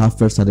have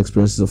first-hand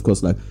experiences, of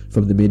course, like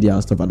from the media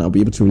and stuff, and I'll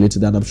be able to relate to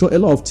that. And I'm sure a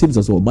lot of teams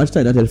as well,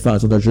 Manchester United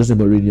fans under Jose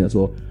Mourinho as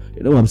well.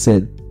 You know what I'm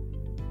saying?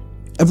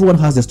 Everyone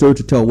has their story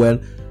to tell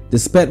when they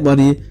spent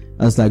money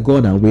and it's like, go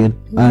on and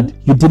win, and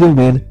you didn't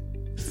win.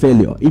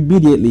 Failure.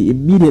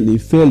 Immediately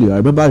failure. I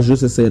remember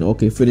Jose saying,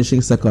 okay,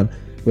 finishing second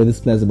with this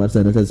players in Manchester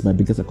United is my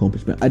biggest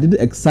accomplishment. I didn't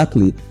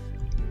exactly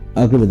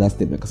agree with that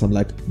statement, because I'm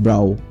like,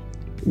 bro,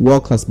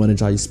 world-class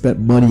manager, you spent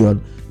money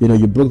on,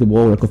 you broke the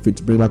world record fit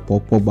to bring back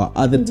Paul Pogba.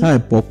 At the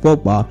time, Paul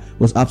Pogba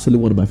was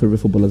absolutely one of my favorite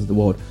footballers in the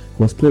world.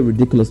 He was playing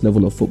ridiculous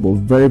level of football,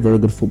 very, very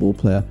good football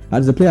player. And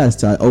as a player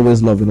I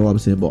always love, you know what I'm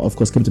saying, but of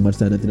course came to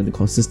Manchester United and the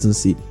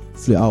consistency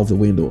flew out of the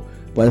window.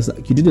 But it's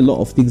like, you did a lot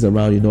of things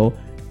around,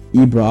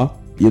 Ibra,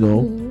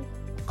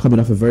 coming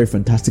off a very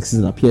fantastic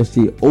season at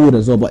PSG, old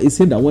as well, but it's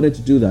him that wanted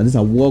to do that. These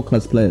are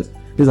world-class players.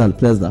 These are the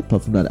players that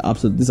perform at the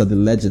absolute. These are the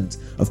legends.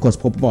 Of course,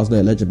 Paul Pogba is not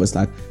a legend, but it's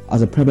like,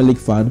 as a Premier League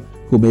fan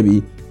who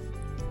maybe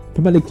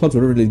Premier League clubs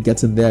are not really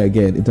getting there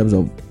again in terms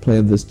of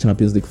playing this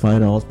Champions League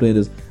finals, playing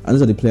this, and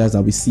these are the players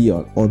that we see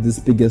on these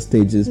biggest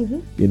stages.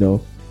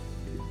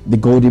 The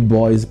Golden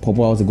Boys. Paul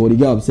Pogba was a Golden.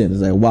 You know what I'm saying?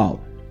 It's like, wow,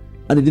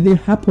 and it didn't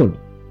happen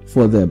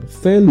for them.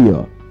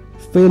 Failure.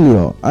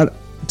 And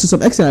to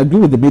some extent, I agree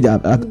with the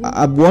media.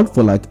 I'm one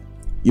for, like,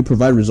 you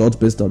provide results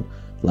based on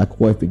like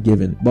what you've been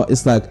given, but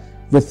it's like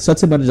with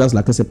certain managers,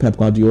 like I said, Pep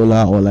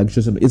Guardiola or like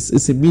Jose,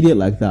 it's immediate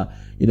like that,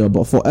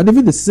 But and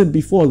even the season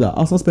before that,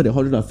 Arsenal spent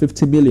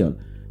 150 million,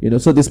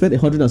 so they spent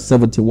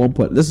 171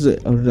 point. This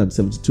is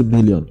 172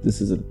 million this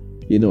season.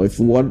 If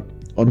you want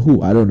on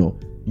who, I don't know,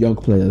 young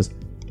players.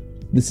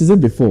 The season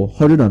before,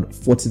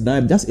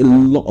 149. That's a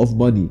lot of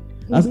money.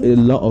 That's a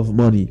lot of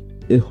money.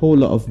 A whole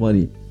lot of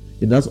money.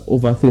 That's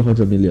over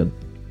 300 million.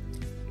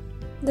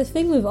 The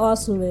thing with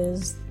Arsenal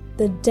is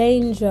the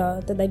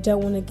danger that they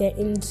don't want to get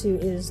into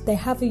is they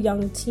have a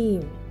young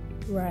team,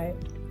 right?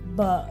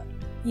 But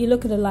you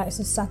look at the likes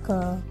of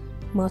Saka,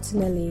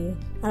 Martinelli,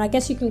 and I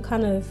guess you can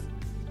kind of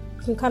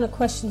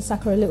question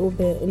Saka a little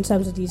bit in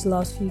terms of these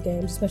last few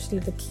games, especially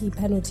the key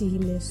penalty he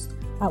missed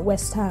at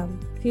West Ham.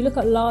 If you look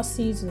at last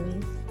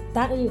season,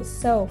 that in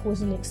itself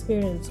was an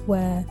experience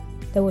where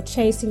they were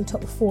chasing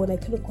top 4 and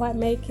they couldn't quite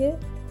make it.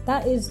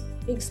 That is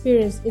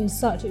experience in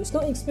such. It's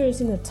not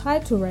experience in a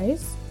title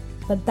race,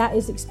 but that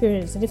is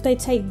experience. And if they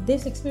take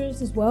this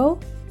experience as well,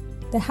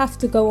 they have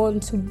to go on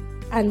to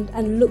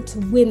and look to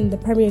win the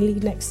Premier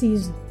League next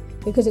season,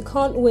 because it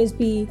can't always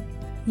be,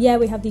 we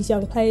have these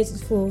young players,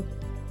 it's for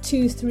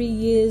 2-3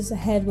 years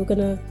ahead, we're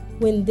gonna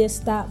win this,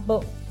 that,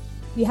 but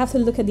you have to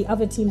look at the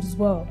other teams as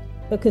well,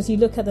 because you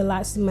look at the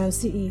likes of Man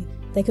City,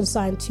 they can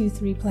sign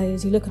 2-3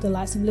 players. You look at the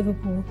likes of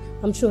Liverpool,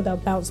 I'm sure they'll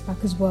bounce back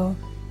as well.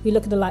 You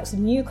look at the likes of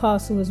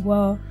Newcastle as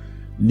well.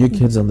 New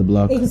kids on the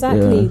block.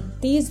 Exactly.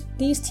 Yeah.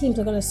 These teams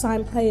are going to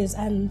sign players,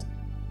 and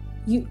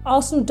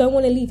Arsenal don't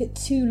want to leave it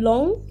too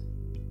long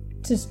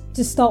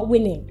to start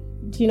winning.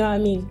 Do you know what I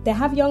mean? They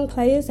have young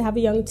players, they have a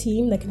young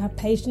team, they can have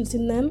patience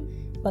in them,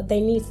 but they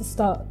need to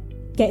start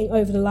getting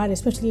over the line,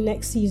 especially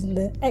next season.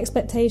 The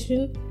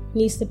expectation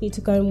needs to be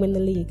to go and win the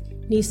league,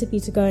 needs to be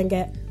to go and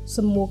get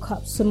some more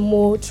cups, some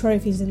more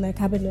trophies in their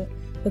cabinet,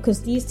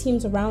 because these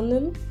teams around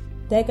them,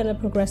 they're going to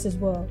progress as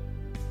well.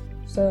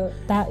 So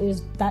that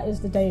is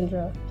the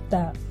danger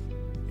that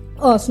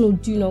Arsenal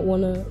do not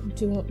want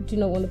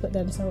to put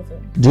themselves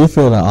in. Do you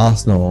feel that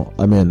Arsenal,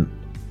 I mean,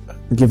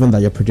 given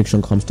that your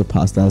prediction comes to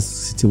pass, that's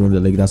City win the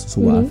league, that's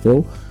also what I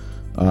feel.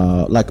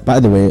 Like, by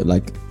the way,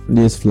 like,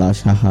 news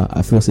flash, haha,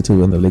 I feel City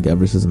win the league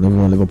every season.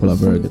 Everyone Liverpool are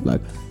very good.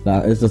 Like,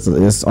 that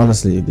it's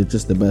honestly, they're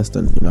just the best,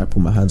 and I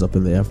put my hands up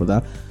in the air for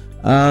that.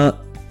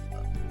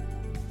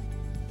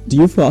 Do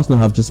you feel Arsenal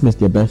have just missed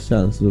their best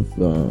chance of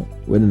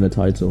winning the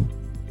title,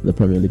 the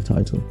Premier League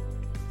title?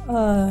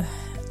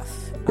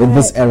 In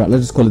this era,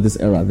 let's just call it this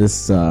era.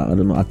 This I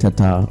don't know,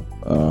 Arteta.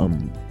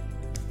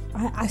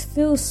 I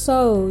feel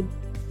so,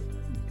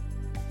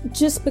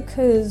 just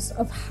because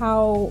of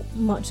how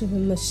much of a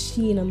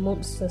machine and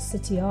monster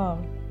City are.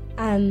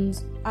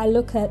 And I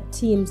look at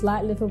teams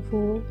like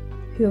Liverpool,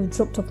 who have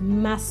dropped off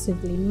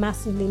massively.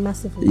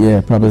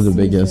 Yeah, probably the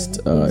biggest.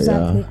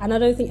 Exactly. Yeah. And I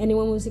don't think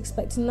anyone was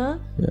expecting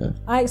that. Yeah.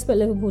 I expect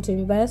Liverpool to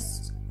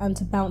invest and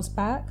to bounce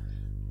back.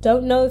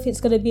 Don't know if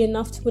it's going to be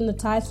enough to win the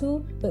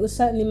title, but it will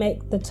certainly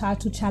make the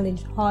title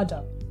challenge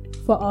harder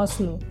for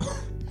Arsenal.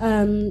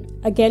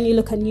 Again, you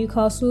look at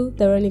Newcastle,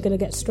 they're only going to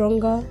get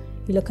stronger.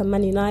 You look at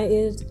Man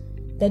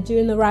United, they're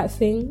doing the right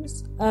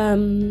things.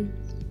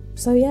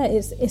 So yeah,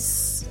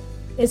 it's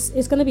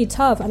going to be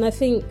tough. And I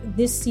think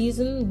this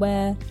season,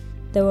 where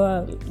they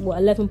were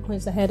 11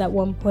 points ahead at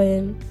one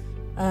point,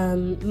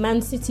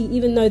 Man City,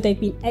 even though they've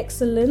been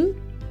excellent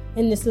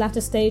in this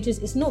latter stages,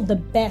 it's not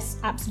the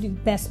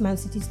absolute best Man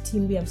City's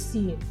team we have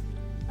seen.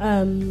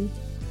 And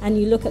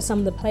you look at some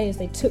of the players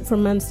they took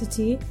from Man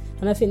City,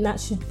 and I think that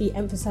should be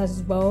emphasised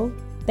as well.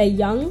 They're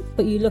young,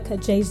 but you look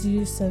at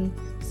Jesus and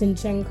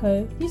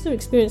Zinchenko, these are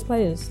experienced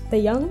players. They're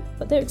young,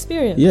 but they're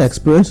experienced. Yeah,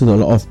 experience with a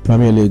lot of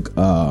Premier League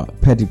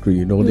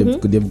pedigree.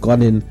 They've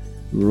gone in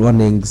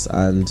runnings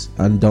and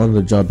done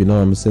the job. You know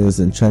what I'm saying?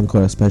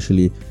 Zinchenko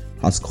especially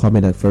has come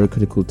in at very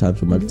critical times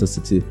for Manchester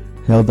City,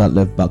 held that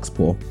left back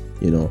spot.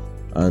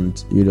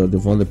 And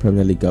they've won the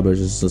Premier League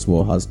averages as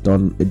well. Has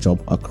done a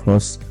job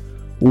across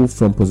all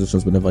front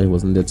positions whenever he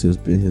was needed to.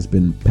 He's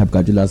been Pep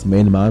Guardiola's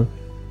main man.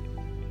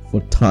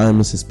 For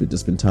times,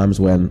 there's been times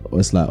when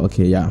it's like,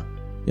 okay, yeah,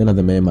 you're not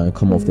the main man,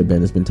 come off the bench.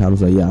 There's been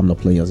times where, yeah, I'm not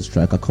playing as a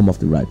striker, come off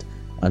the right.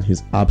 And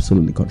he's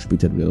absolutely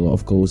contributed with a lot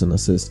of goals and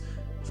assists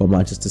for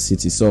Manchester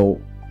City.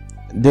 So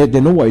they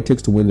know what it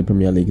takes to win the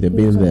Premier League. They've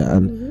been there,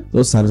 and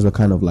those signings were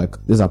kind of like,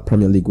 these are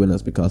Premier League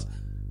winners, because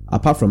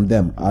apart from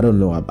them, I don't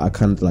know, I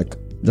can't, like,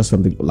 just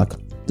from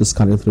just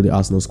scanning through the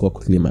Arsenal squad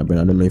quickly in my brain,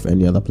 I don't know if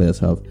any other players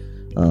have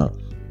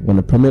won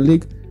the Premier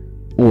League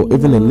or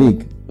even a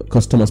league.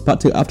 Because Thomas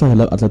Partey, after he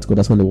left Atletico,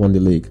 that's when they won the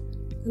league.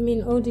 I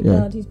mean,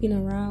 Odegaard, he's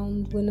been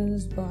around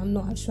winners, but I'm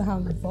not sure how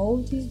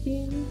involved he's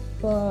been.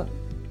 But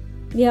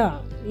yeah,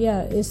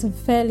 it's a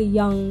fairly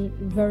young,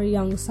 very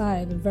young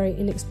side, a very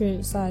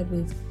inexperienced side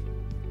with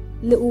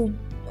little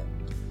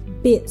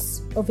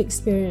bits of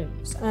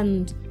experience.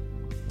 And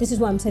this is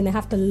what I'm saying, they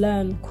have to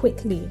learn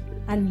quickly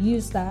and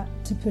use that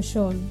to push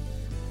on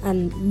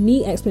and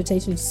meet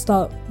expectations,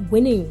 start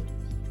winning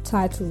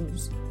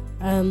titles.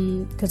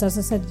 Because as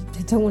I said,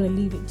 they don't want to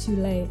leave it too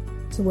late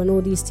to when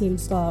all these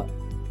teams start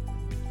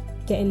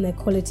getting their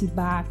quality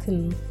back,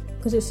 and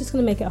because it's just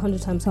going to make it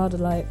 100 times harder.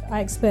 Like,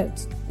 I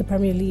expect the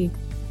Premier League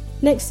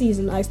next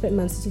season, I expect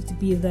Man City to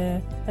be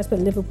there, I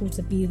expect Liverpool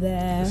to be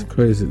there. It's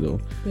crazy though.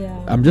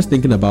 Yeah, I'm just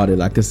thinking about it,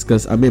 like, it's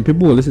because, I mean,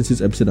 people will listen to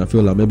this episode and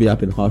feel like maybe I've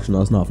been harsh on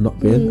Arsenal. I've not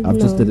been. I've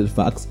just stated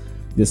facts.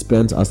 They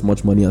spent as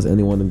much money as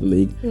anyone in the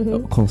league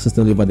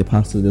consistently over the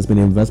past year. There's been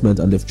investment,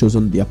 and they've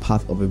chosen their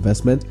path of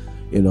investment,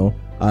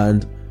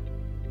 and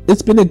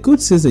it's been a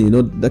good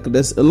season. Like,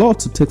 there's a lot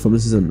to take from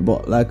this season,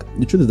 but like,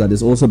 the truth is that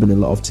there's also been a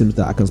lot of teams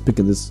that I can speak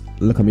in this.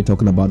 Look at me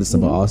talking about this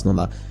about Arsenal.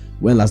 Like,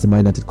 when last did Man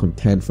United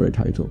contend for a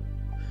title?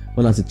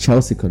 When last did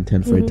Chelsea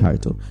contend for a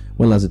title?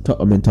 When last did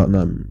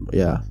Tottenham?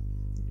 Yeah.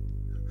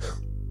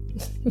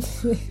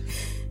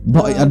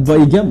 But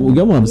you get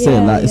what I'm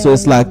saying. Like, so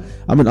it's like,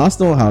 I mean,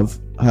 Arsenal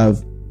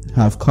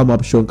have come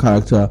up, shown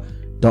character,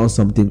 done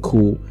something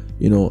cool.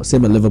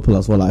 Same at Liverpool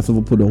as well. Like, if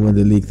Liverpool don't win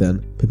the league, then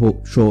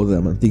people show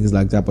them and things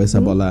like that. But it's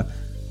about, like,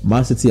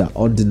 Man City are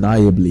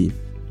undeniably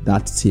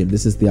that team.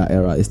 This is their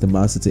era. It's the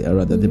Man City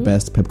era. They're the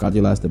best. Pep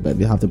Guardiola is the best.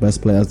 They have the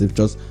best players. They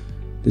just.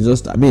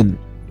 I mean,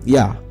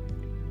 yeah,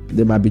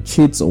 there might be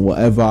cheats or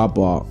whatever,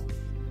 but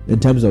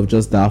in terms of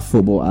just that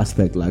football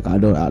aspect, like,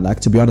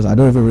 to be honest, I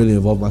don't even really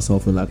involve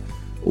myself in, like,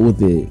 all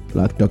the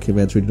like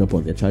documents reading up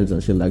on their charges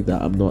and shit like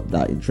that, I'm not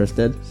that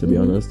interested, to be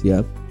honest.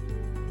 Yeah.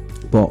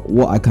 But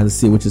what I can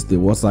see, which is the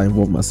what I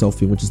involve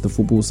myself in, which is the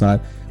football side,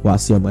 what I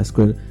see on my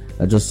screen,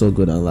 are just so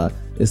good. And like,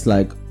 it's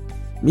like,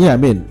 yeah, I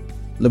mean,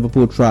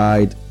 Liverpool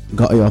tried,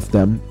 got it off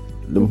them.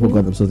 Liverpool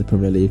got themselves the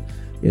Premier League.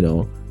 You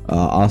know,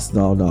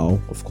 Arsenal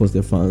now, of course,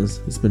 their fans.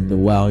 It's been a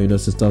while, you know,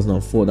 since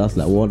 2004. That's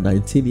like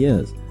 19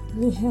 years.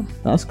 Yeah,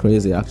 that's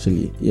crazy.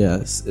 Actually,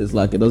 yes, it's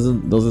like it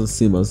doesn't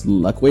seem as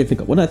like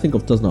when I think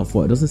of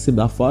 2004, it doesn't seem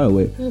that far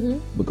away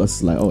because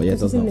it's like, oh yeah,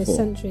 2004.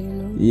 Century, you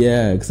know?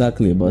 Yeah,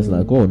 exactly. But it's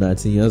like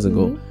 19 years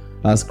ago.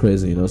 That's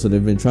crazy, you know. So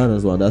they've been trying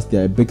as well. That's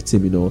their big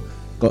team, you know.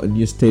 Got a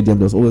new stadium.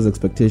 There's always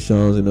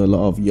expectations, you know. A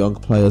lot of young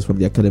players from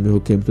the academy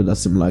who came through that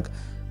seem like,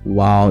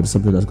 wow, there's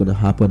something that's going to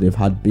happen. They've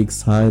had big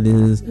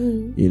signings,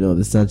 you know,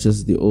 the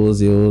Sanchez, the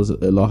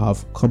Ozils. A lot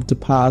have come to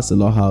pass. A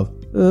lot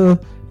have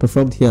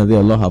performed here and there.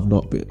 A lot have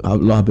not been. A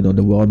lot have been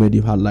underwhelming.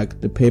 You've had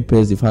like the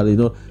papers. You've had, you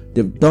know,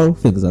 they've done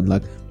things, and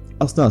like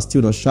Arsenal are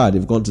still not shy.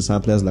 They've gone to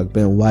sign players like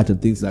Ben White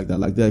and things like that.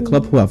 Like they're a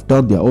club who have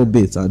done their own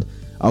bits, and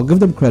I'll give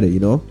them credit. You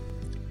know,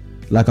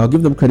 like I'll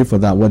give them credit for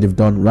that, what they've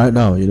done right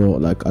now. You know,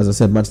 like as I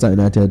said, Manchester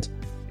United.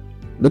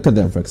 Look at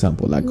them, for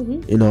example. Like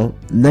you know,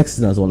 next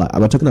season as well. Like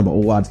I'm talking about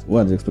what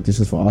are the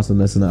expectations for Arsenal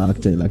next season?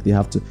 Actually, like they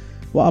have to.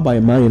 What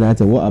about Man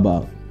United? What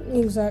about?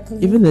 Exactly.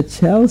 Even the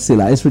Chelsea,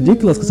 like it's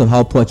ridiculous because of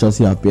how poor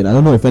Chelsea have been. I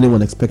don't know if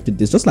anyone expected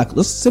this.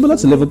 Just similar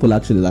to Liverpool,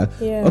 actually. Like,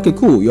 okay,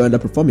 cool, you're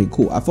underperforming,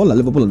 cool. I felt like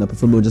Liverpool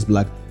underperforming would just be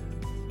like,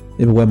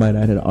 maybe where Man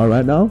United are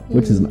right now,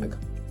 which is like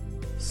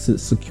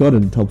secured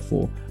in the top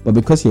 4. But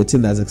because you're a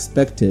team that's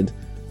expected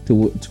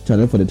to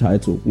challenge for the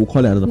title, we'll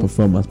call it another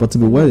performance. But to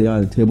be where they are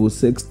in the table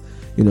 6th,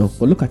 you know.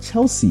 But look at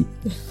Chelsea.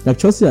 Like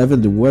Chelsea are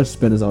even the worst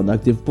spenders out.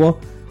 Like they've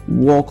bought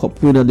World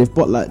Cup winner, they've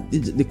bought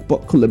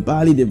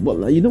Koulibaly, they've bought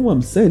like, you know what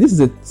I'm saying? This is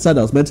a side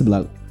that was meant to be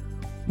like,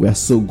 we are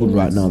so good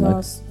right now.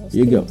 Like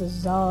you get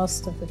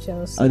disaster for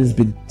Chelsea, and it's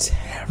been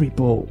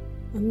terrible.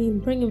 I mean,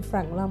 bringing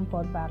Frank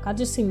Lampard back, I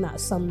just think that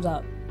sums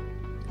up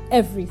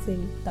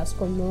everything that's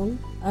gone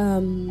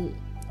wrong.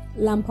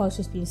 Lampard's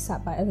just being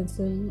sat by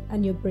Everton,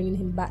 and you're bringing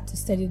him back to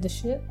steady the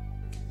ship.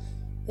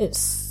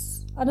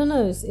 It's, I don't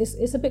know,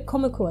 it's a bit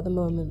comical at the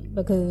moment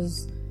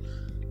because.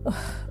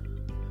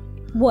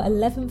 What,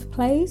 11th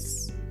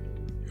place?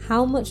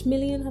 How much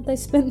million have they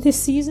spent this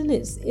season?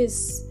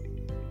 It's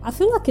I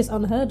feel like it's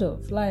unheard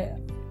of. Like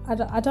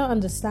I don't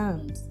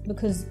understand,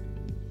 because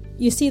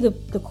you see the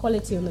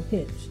quality on the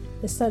pitch.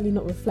 It's certainly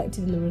not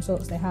reflected in the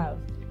results they have,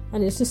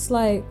 and it's just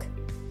like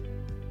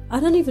I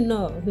don't even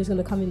know who's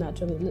going to come in that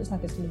job. It looks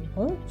like it's going to be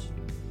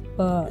Poch,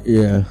 but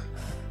yeah.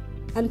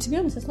 And to be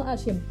honest, it's not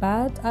actually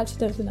I actually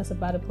don't think that's a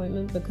bad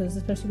appointment, because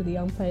especially with the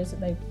young players that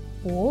they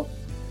bought,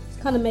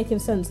 it's kind of making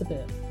sense a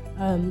bit.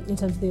 In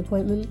terms of the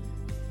appointment.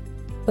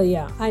 But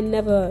yeah, I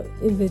never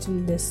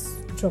envisioned this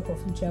drop off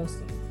from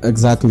Chelsea.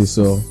 Exactly.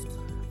 So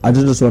I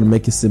just want to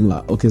make it seem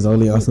like, okay, it's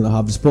only Arsenal that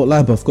have the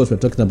spotlight, but of course we're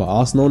talking about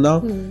Arsenal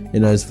now. You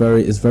know, it's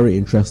very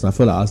interesting. I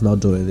feel like Arsenal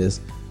doing this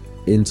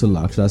into,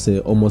 like, should I say,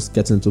 almost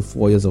getting to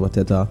 4 years of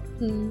Arteta,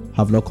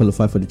 have not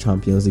qualified for the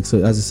Champions League.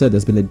 So as I said,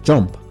 there's been a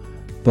jump,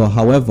 but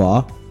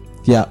however,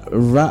 yeah,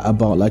 right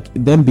about like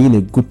them being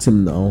a good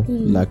team now,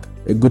 like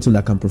a good team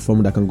that can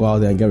perform, that can go out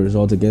there and get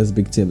results against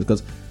big teams.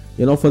 Because,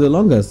 you know, for the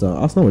longest,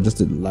 Arsenal were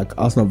just like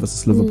Arsenal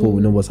versus Liverpool.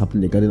 We know what's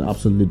happening. They're getting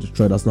absolutely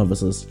destroyed. Arsenal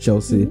versus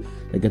Chelsea,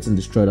 they're getting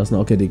destroyed.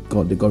 Arsenal, okay, they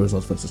got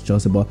results versus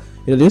Chelsea, but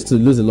you know they used to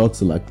lose a lot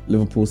to like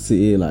Liverpool,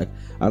 City, like,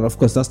 and of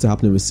course that's still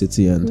happening with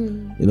City.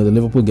 And you know the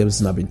Liverpool games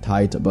have been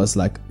tight, but it's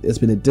like it's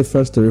been a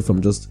different story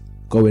from just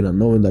going and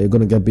knowing that you're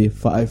gonna get beat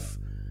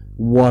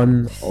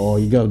 5-1 or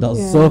you get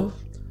that.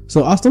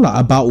 So Arsenal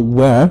are about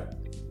where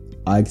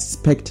I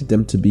expected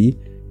them to be.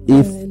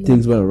 If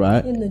things went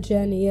right in the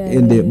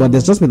journey, but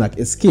there's just been like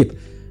escape,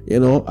 you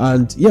know,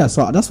 and yeah,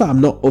 so that's why I'm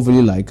not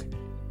overly like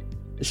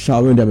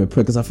showering them a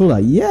prayer, because I feel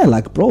like, yeah,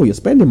 like, bro, you're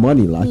spending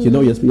money, like, you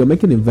know, you're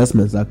making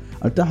investments. Like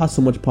Arteta has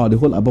so much power, the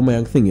whole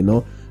Aubameyang thing, you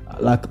know,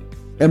 like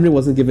Emery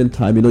wasn't given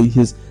time, you know,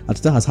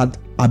 Arteta has had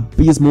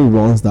abysmal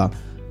runs that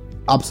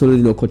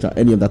absolutely no coach at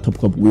any of that top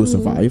club will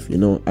survive, you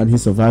know, and he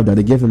survived that.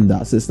 They gave him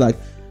that, so it's like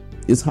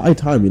it's high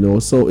time, you know.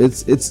 So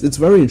it's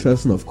very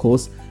interesting, of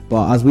course,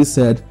 but as we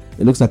said,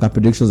 it looks like our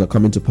predictions are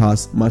coming to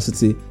pass. Man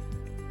City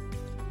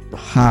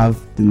have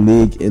the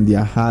league in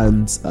their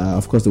hands.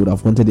 Of course, they would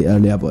have wanted it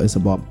earlier, but it's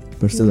about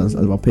persistence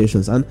and about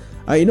patience. And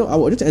you know, I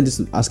wanted to end this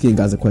asking you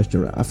guys a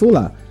question. Right? I feel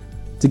like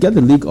to get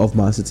the league of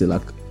Man City,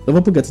 like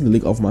Liverpool getting the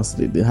league of Man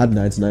City, they had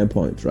 99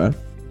 points, right?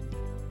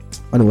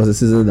 And it was a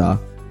season that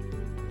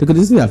they could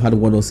easily have had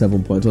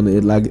 107 points on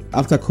it. Like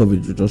after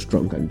COVID, you're just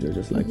drunk and you're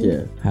just like,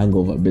 yeah,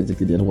 hangover.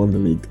 Basically, they had won the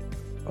league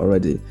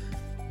already.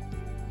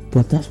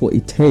 But that's what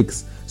it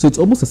takes. So it's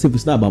almost as if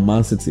it's not about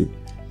Man City.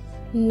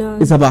 No.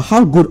 It's about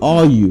how good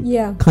are you?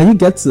 Yeah. Can you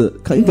get to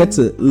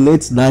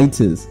late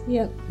 90s?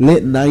 Yeah.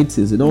 Late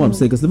 90s, you know what I'm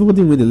saying? Because Liverpool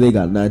didn't win the league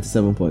at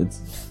 97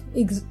 points.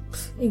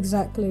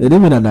 Exactly. They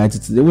didn't win at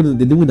 92.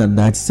 They didn't win at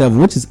 97,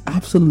 which is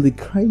absolutely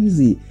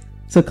crazy.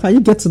 So can you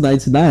get to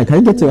 99? Can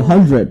you get to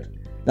 100?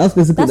 That's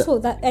basically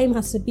what that aim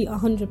has to be.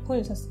 100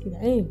 points has to be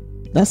the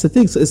aim. That's the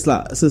thing. So it's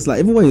like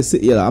even when you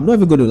sit here, I'm not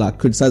even going to like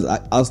criticize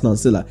Arsenal and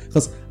say like,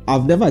 because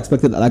I've never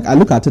expected, like, I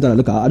look at it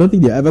and I don't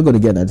think they're ever going to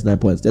get 99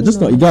 points. They're just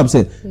not, you know what I'm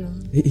saying? No.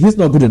 He's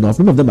not good enough.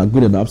 None of them are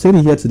good enough. I'm saying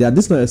it here today, and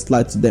this is not a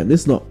slight to them.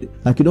 This is not,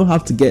 like, you don't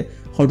have to get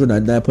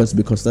 199 points to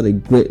be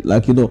considered great,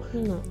 like, you know,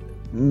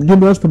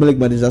 numerous Premier League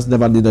managers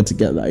never needed to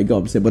get that, you know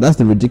what I'm saying? But that's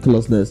the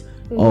ridiculousness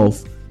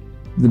of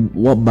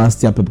what Man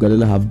City and Pep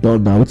Guardiola have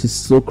done now, which is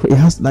so crazy.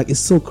 It's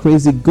so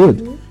crazy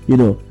good, you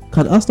know.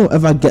 Can Arsenal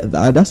ever get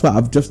that? That's why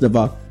I've just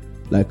never,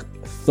 like,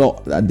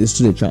 thought that they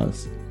stood a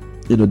chance.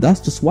 You know, that's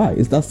just why.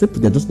 It's that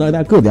simple. They're just not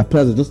that good. Their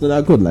players are just not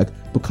that good. Like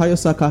Bukayo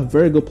Saka,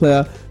 very good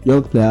player,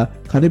 young player.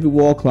 Can he be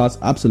world class?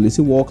 Absolutely. Is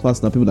he world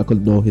class now? People that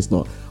could know he's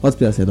not. Other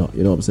players say not.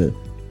 You know what I'm saying?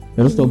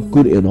 They're just not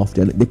good enough.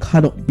 They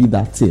cannot be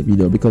that team. You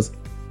know, because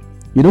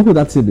you know who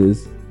that team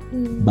is?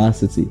 Man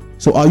City.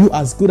 So are you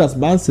as good as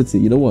Man City?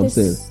 You know what I'm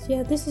saying?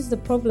 Yeah, this is the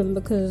problem,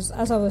 because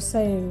as I was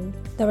saying,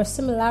 there are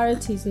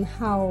similarities in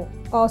how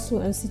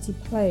Arsenal and City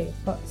play,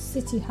 but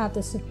City have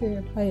the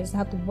superior players, they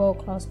have the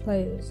world-class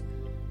players.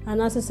 And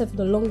as I said, for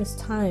the longest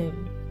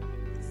time,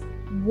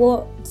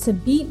 to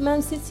beat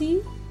Man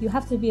City, you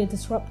have to be a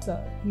disruptor.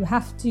 You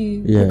have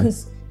to,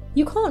 because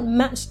you can't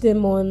match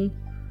them on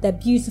their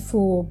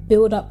beautiful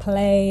build-up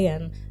play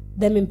and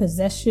them in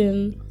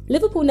possession.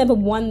 Liverpool never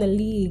won the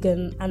league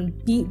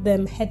and beat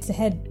them head to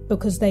head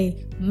because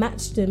they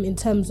matched them in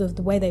terms of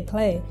the way they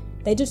play.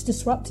 They just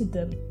disrupted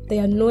them. They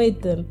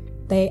annoyed them.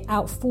 They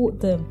outfought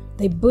them.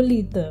 They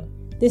bullied them.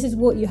 This is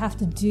what you have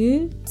to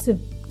do to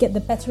get the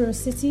better of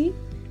City.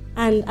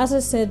 And as I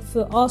said,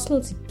 for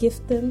Arsenal to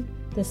gift them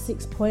the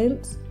 6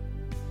 points,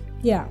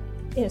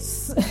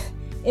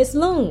 it's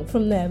long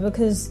from there,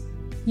 because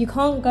you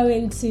can't go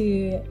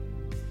into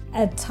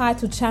a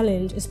title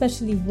challenge,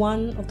 especially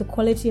one of the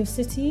quality of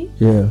City,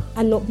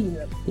 and not beat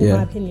them, in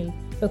my opinion,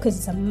 because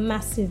it's a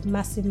massive,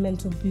 massive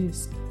mental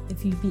boost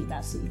if you beat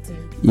that City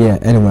team. Yeah.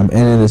 Anyway, I'm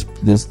ending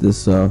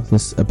this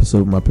episode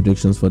with my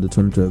predictions for the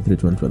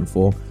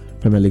 2023-2024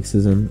 Premier League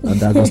season, and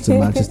that goes to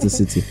Manchester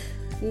City.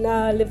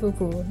 Nah,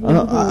 Liverpool.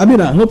 I mean,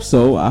 I hope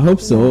so. I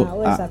always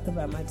talk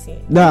about my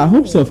team. I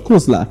hope so. Of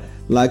course,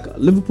 like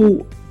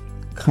Liverpool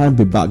can't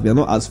be back. They're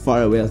not as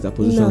far away as their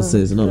position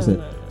says. You know what I'm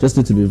saying? Just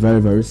need to be very,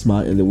 very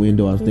smart in the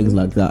window and things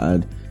like that.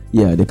 And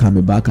they can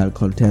be back and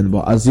contend.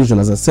 But as usual,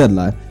 as I said,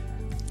 like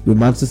with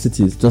Manchester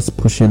City, it's just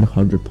pushing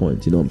 100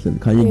 points. You know what I'm saying?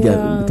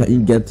 Can you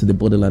get to the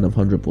borderline of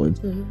 100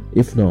 points?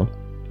 If not,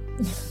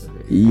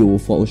 you will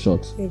fall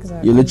short.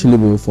 Exactly. You literally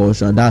will fall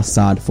short, and that's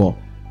sad for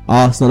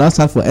Arsenal. That's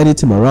sad for any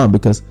team around,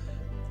 because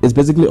it's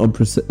basically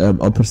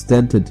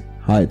unprecedented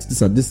heights.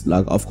 This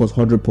like, of course,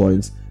 100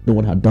 points. No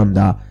one had done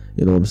that.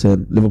 You know what I'm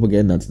saying? Liverpool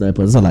getting 99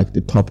 points. These are like the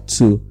top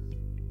 2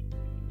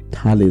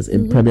 tallies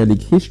in Premier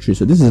League history.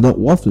 So this is not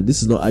waffle.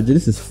 This is not idea.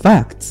 This is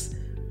facts.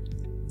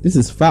 This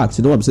is facts.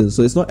 You know what I'm saying?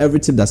 So it's not every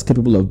team that's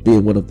capable of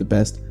being one of the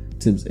best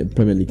teams in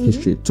Premier League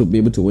history to be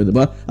able to win.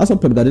 But that's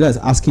what Pep Guardiola is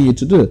asking you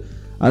to do,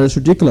 and it's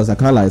ridiculous. I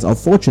can't lie. It's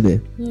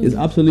unfortunate. It's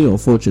absolutely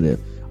unfortunate,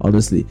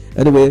 honestly.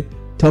 Anyway,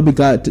 tell me,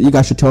 guys. You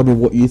guys should tell me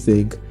what you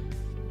think.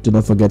 Do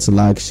not forget to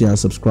like, share, and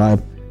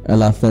subscribe.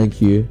 Ella,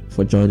 thank you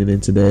for joining in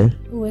today.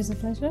 Always a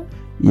pleasure.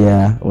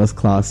 Yeah, it was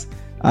class.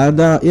 And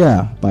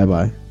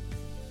bye-bye.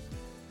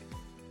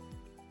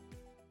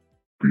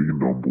 Being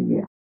number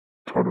one,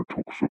 Tana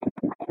Talk Soccer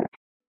Podcast.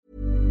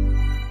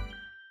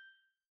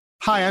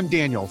 Hi, I'm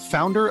Daniel,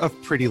 founder of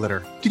Pretty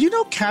Litter. Did you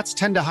know cats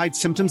tend to hide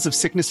symptoms of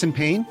sickness and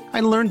pain?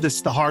 I learned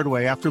this the hard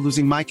way after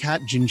losing my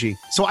cat, Gingy.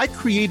 So I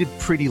created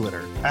Pretty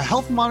Litter, a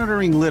health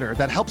monitoring litter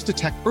that helps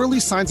detect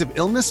early signs of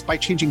illness by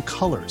changing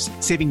colors,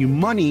 saving you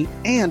money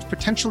and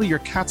potentially your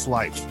cat's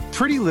life.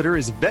 Pretty Litter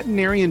is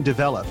veterinarian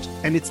developed,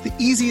 and it's the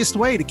easiest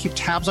way to keep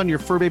tabs on your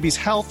fur baby's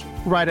health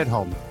right at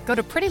home. Go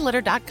to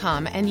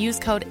prettylitter.com and use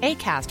code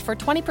ACAST for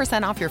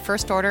 20% off your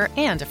first order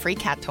and a free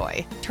cat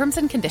toy. Terms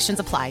and conditions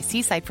apply.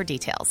 See site for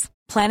details.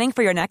 Planning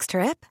for your next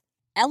trip?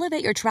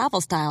 Elevate your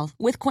travel style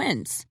with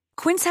Quince.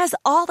 Quince has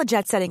all the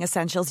jet-setting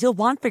essentials you'll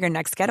want for your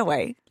next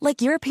getaway,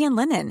 like European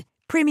linen,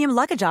 premium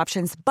luggage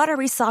options,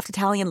 buttery soft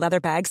Italian leather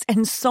bags,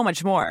 and so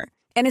much more.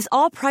 And is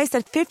all priced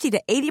at 50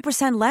 to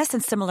 80% less than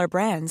similar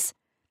brands.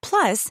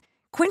 Plus,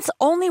 Quince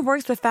only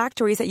works with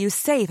factories that use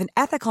safe and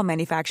ethical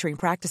manufacturing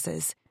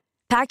practices.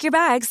 Pack your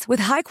bags with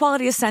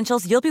high-quality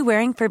essentials you'll be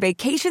wearing for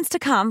vacations to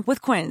come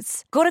with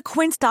Quince. Go to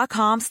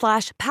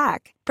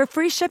quince.com/pack for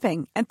free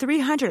shipping and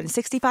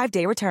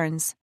 365-day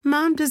returns.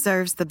 Mom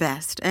deserves the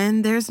best,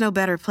 and there's no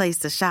better place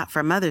to shop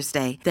for Mother's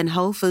Day than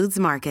Whole Foods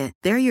Market.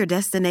 They're your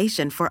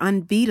destination for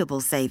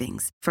unbeatable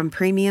savings, from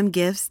premium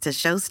gifts to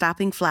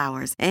show-stopping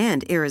flowers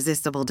and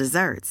irresistible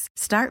desserts.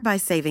 Start by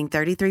saving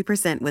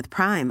 33% with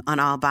Prime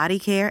on all body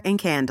care and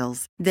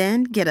candles.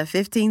 Then get a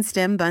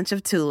 15-stem bunch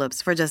of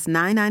tulips for just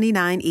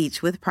 $9.99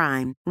 each with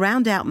Prime.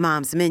 Round out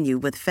Mom's menu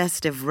with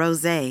festive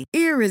rosé,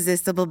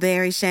 irresistible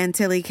berry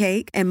chantilly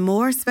cake, and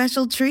more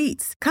special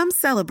treats. Come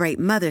celebrate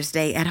Mother's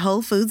Day at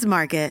Whole Foods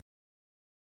Market.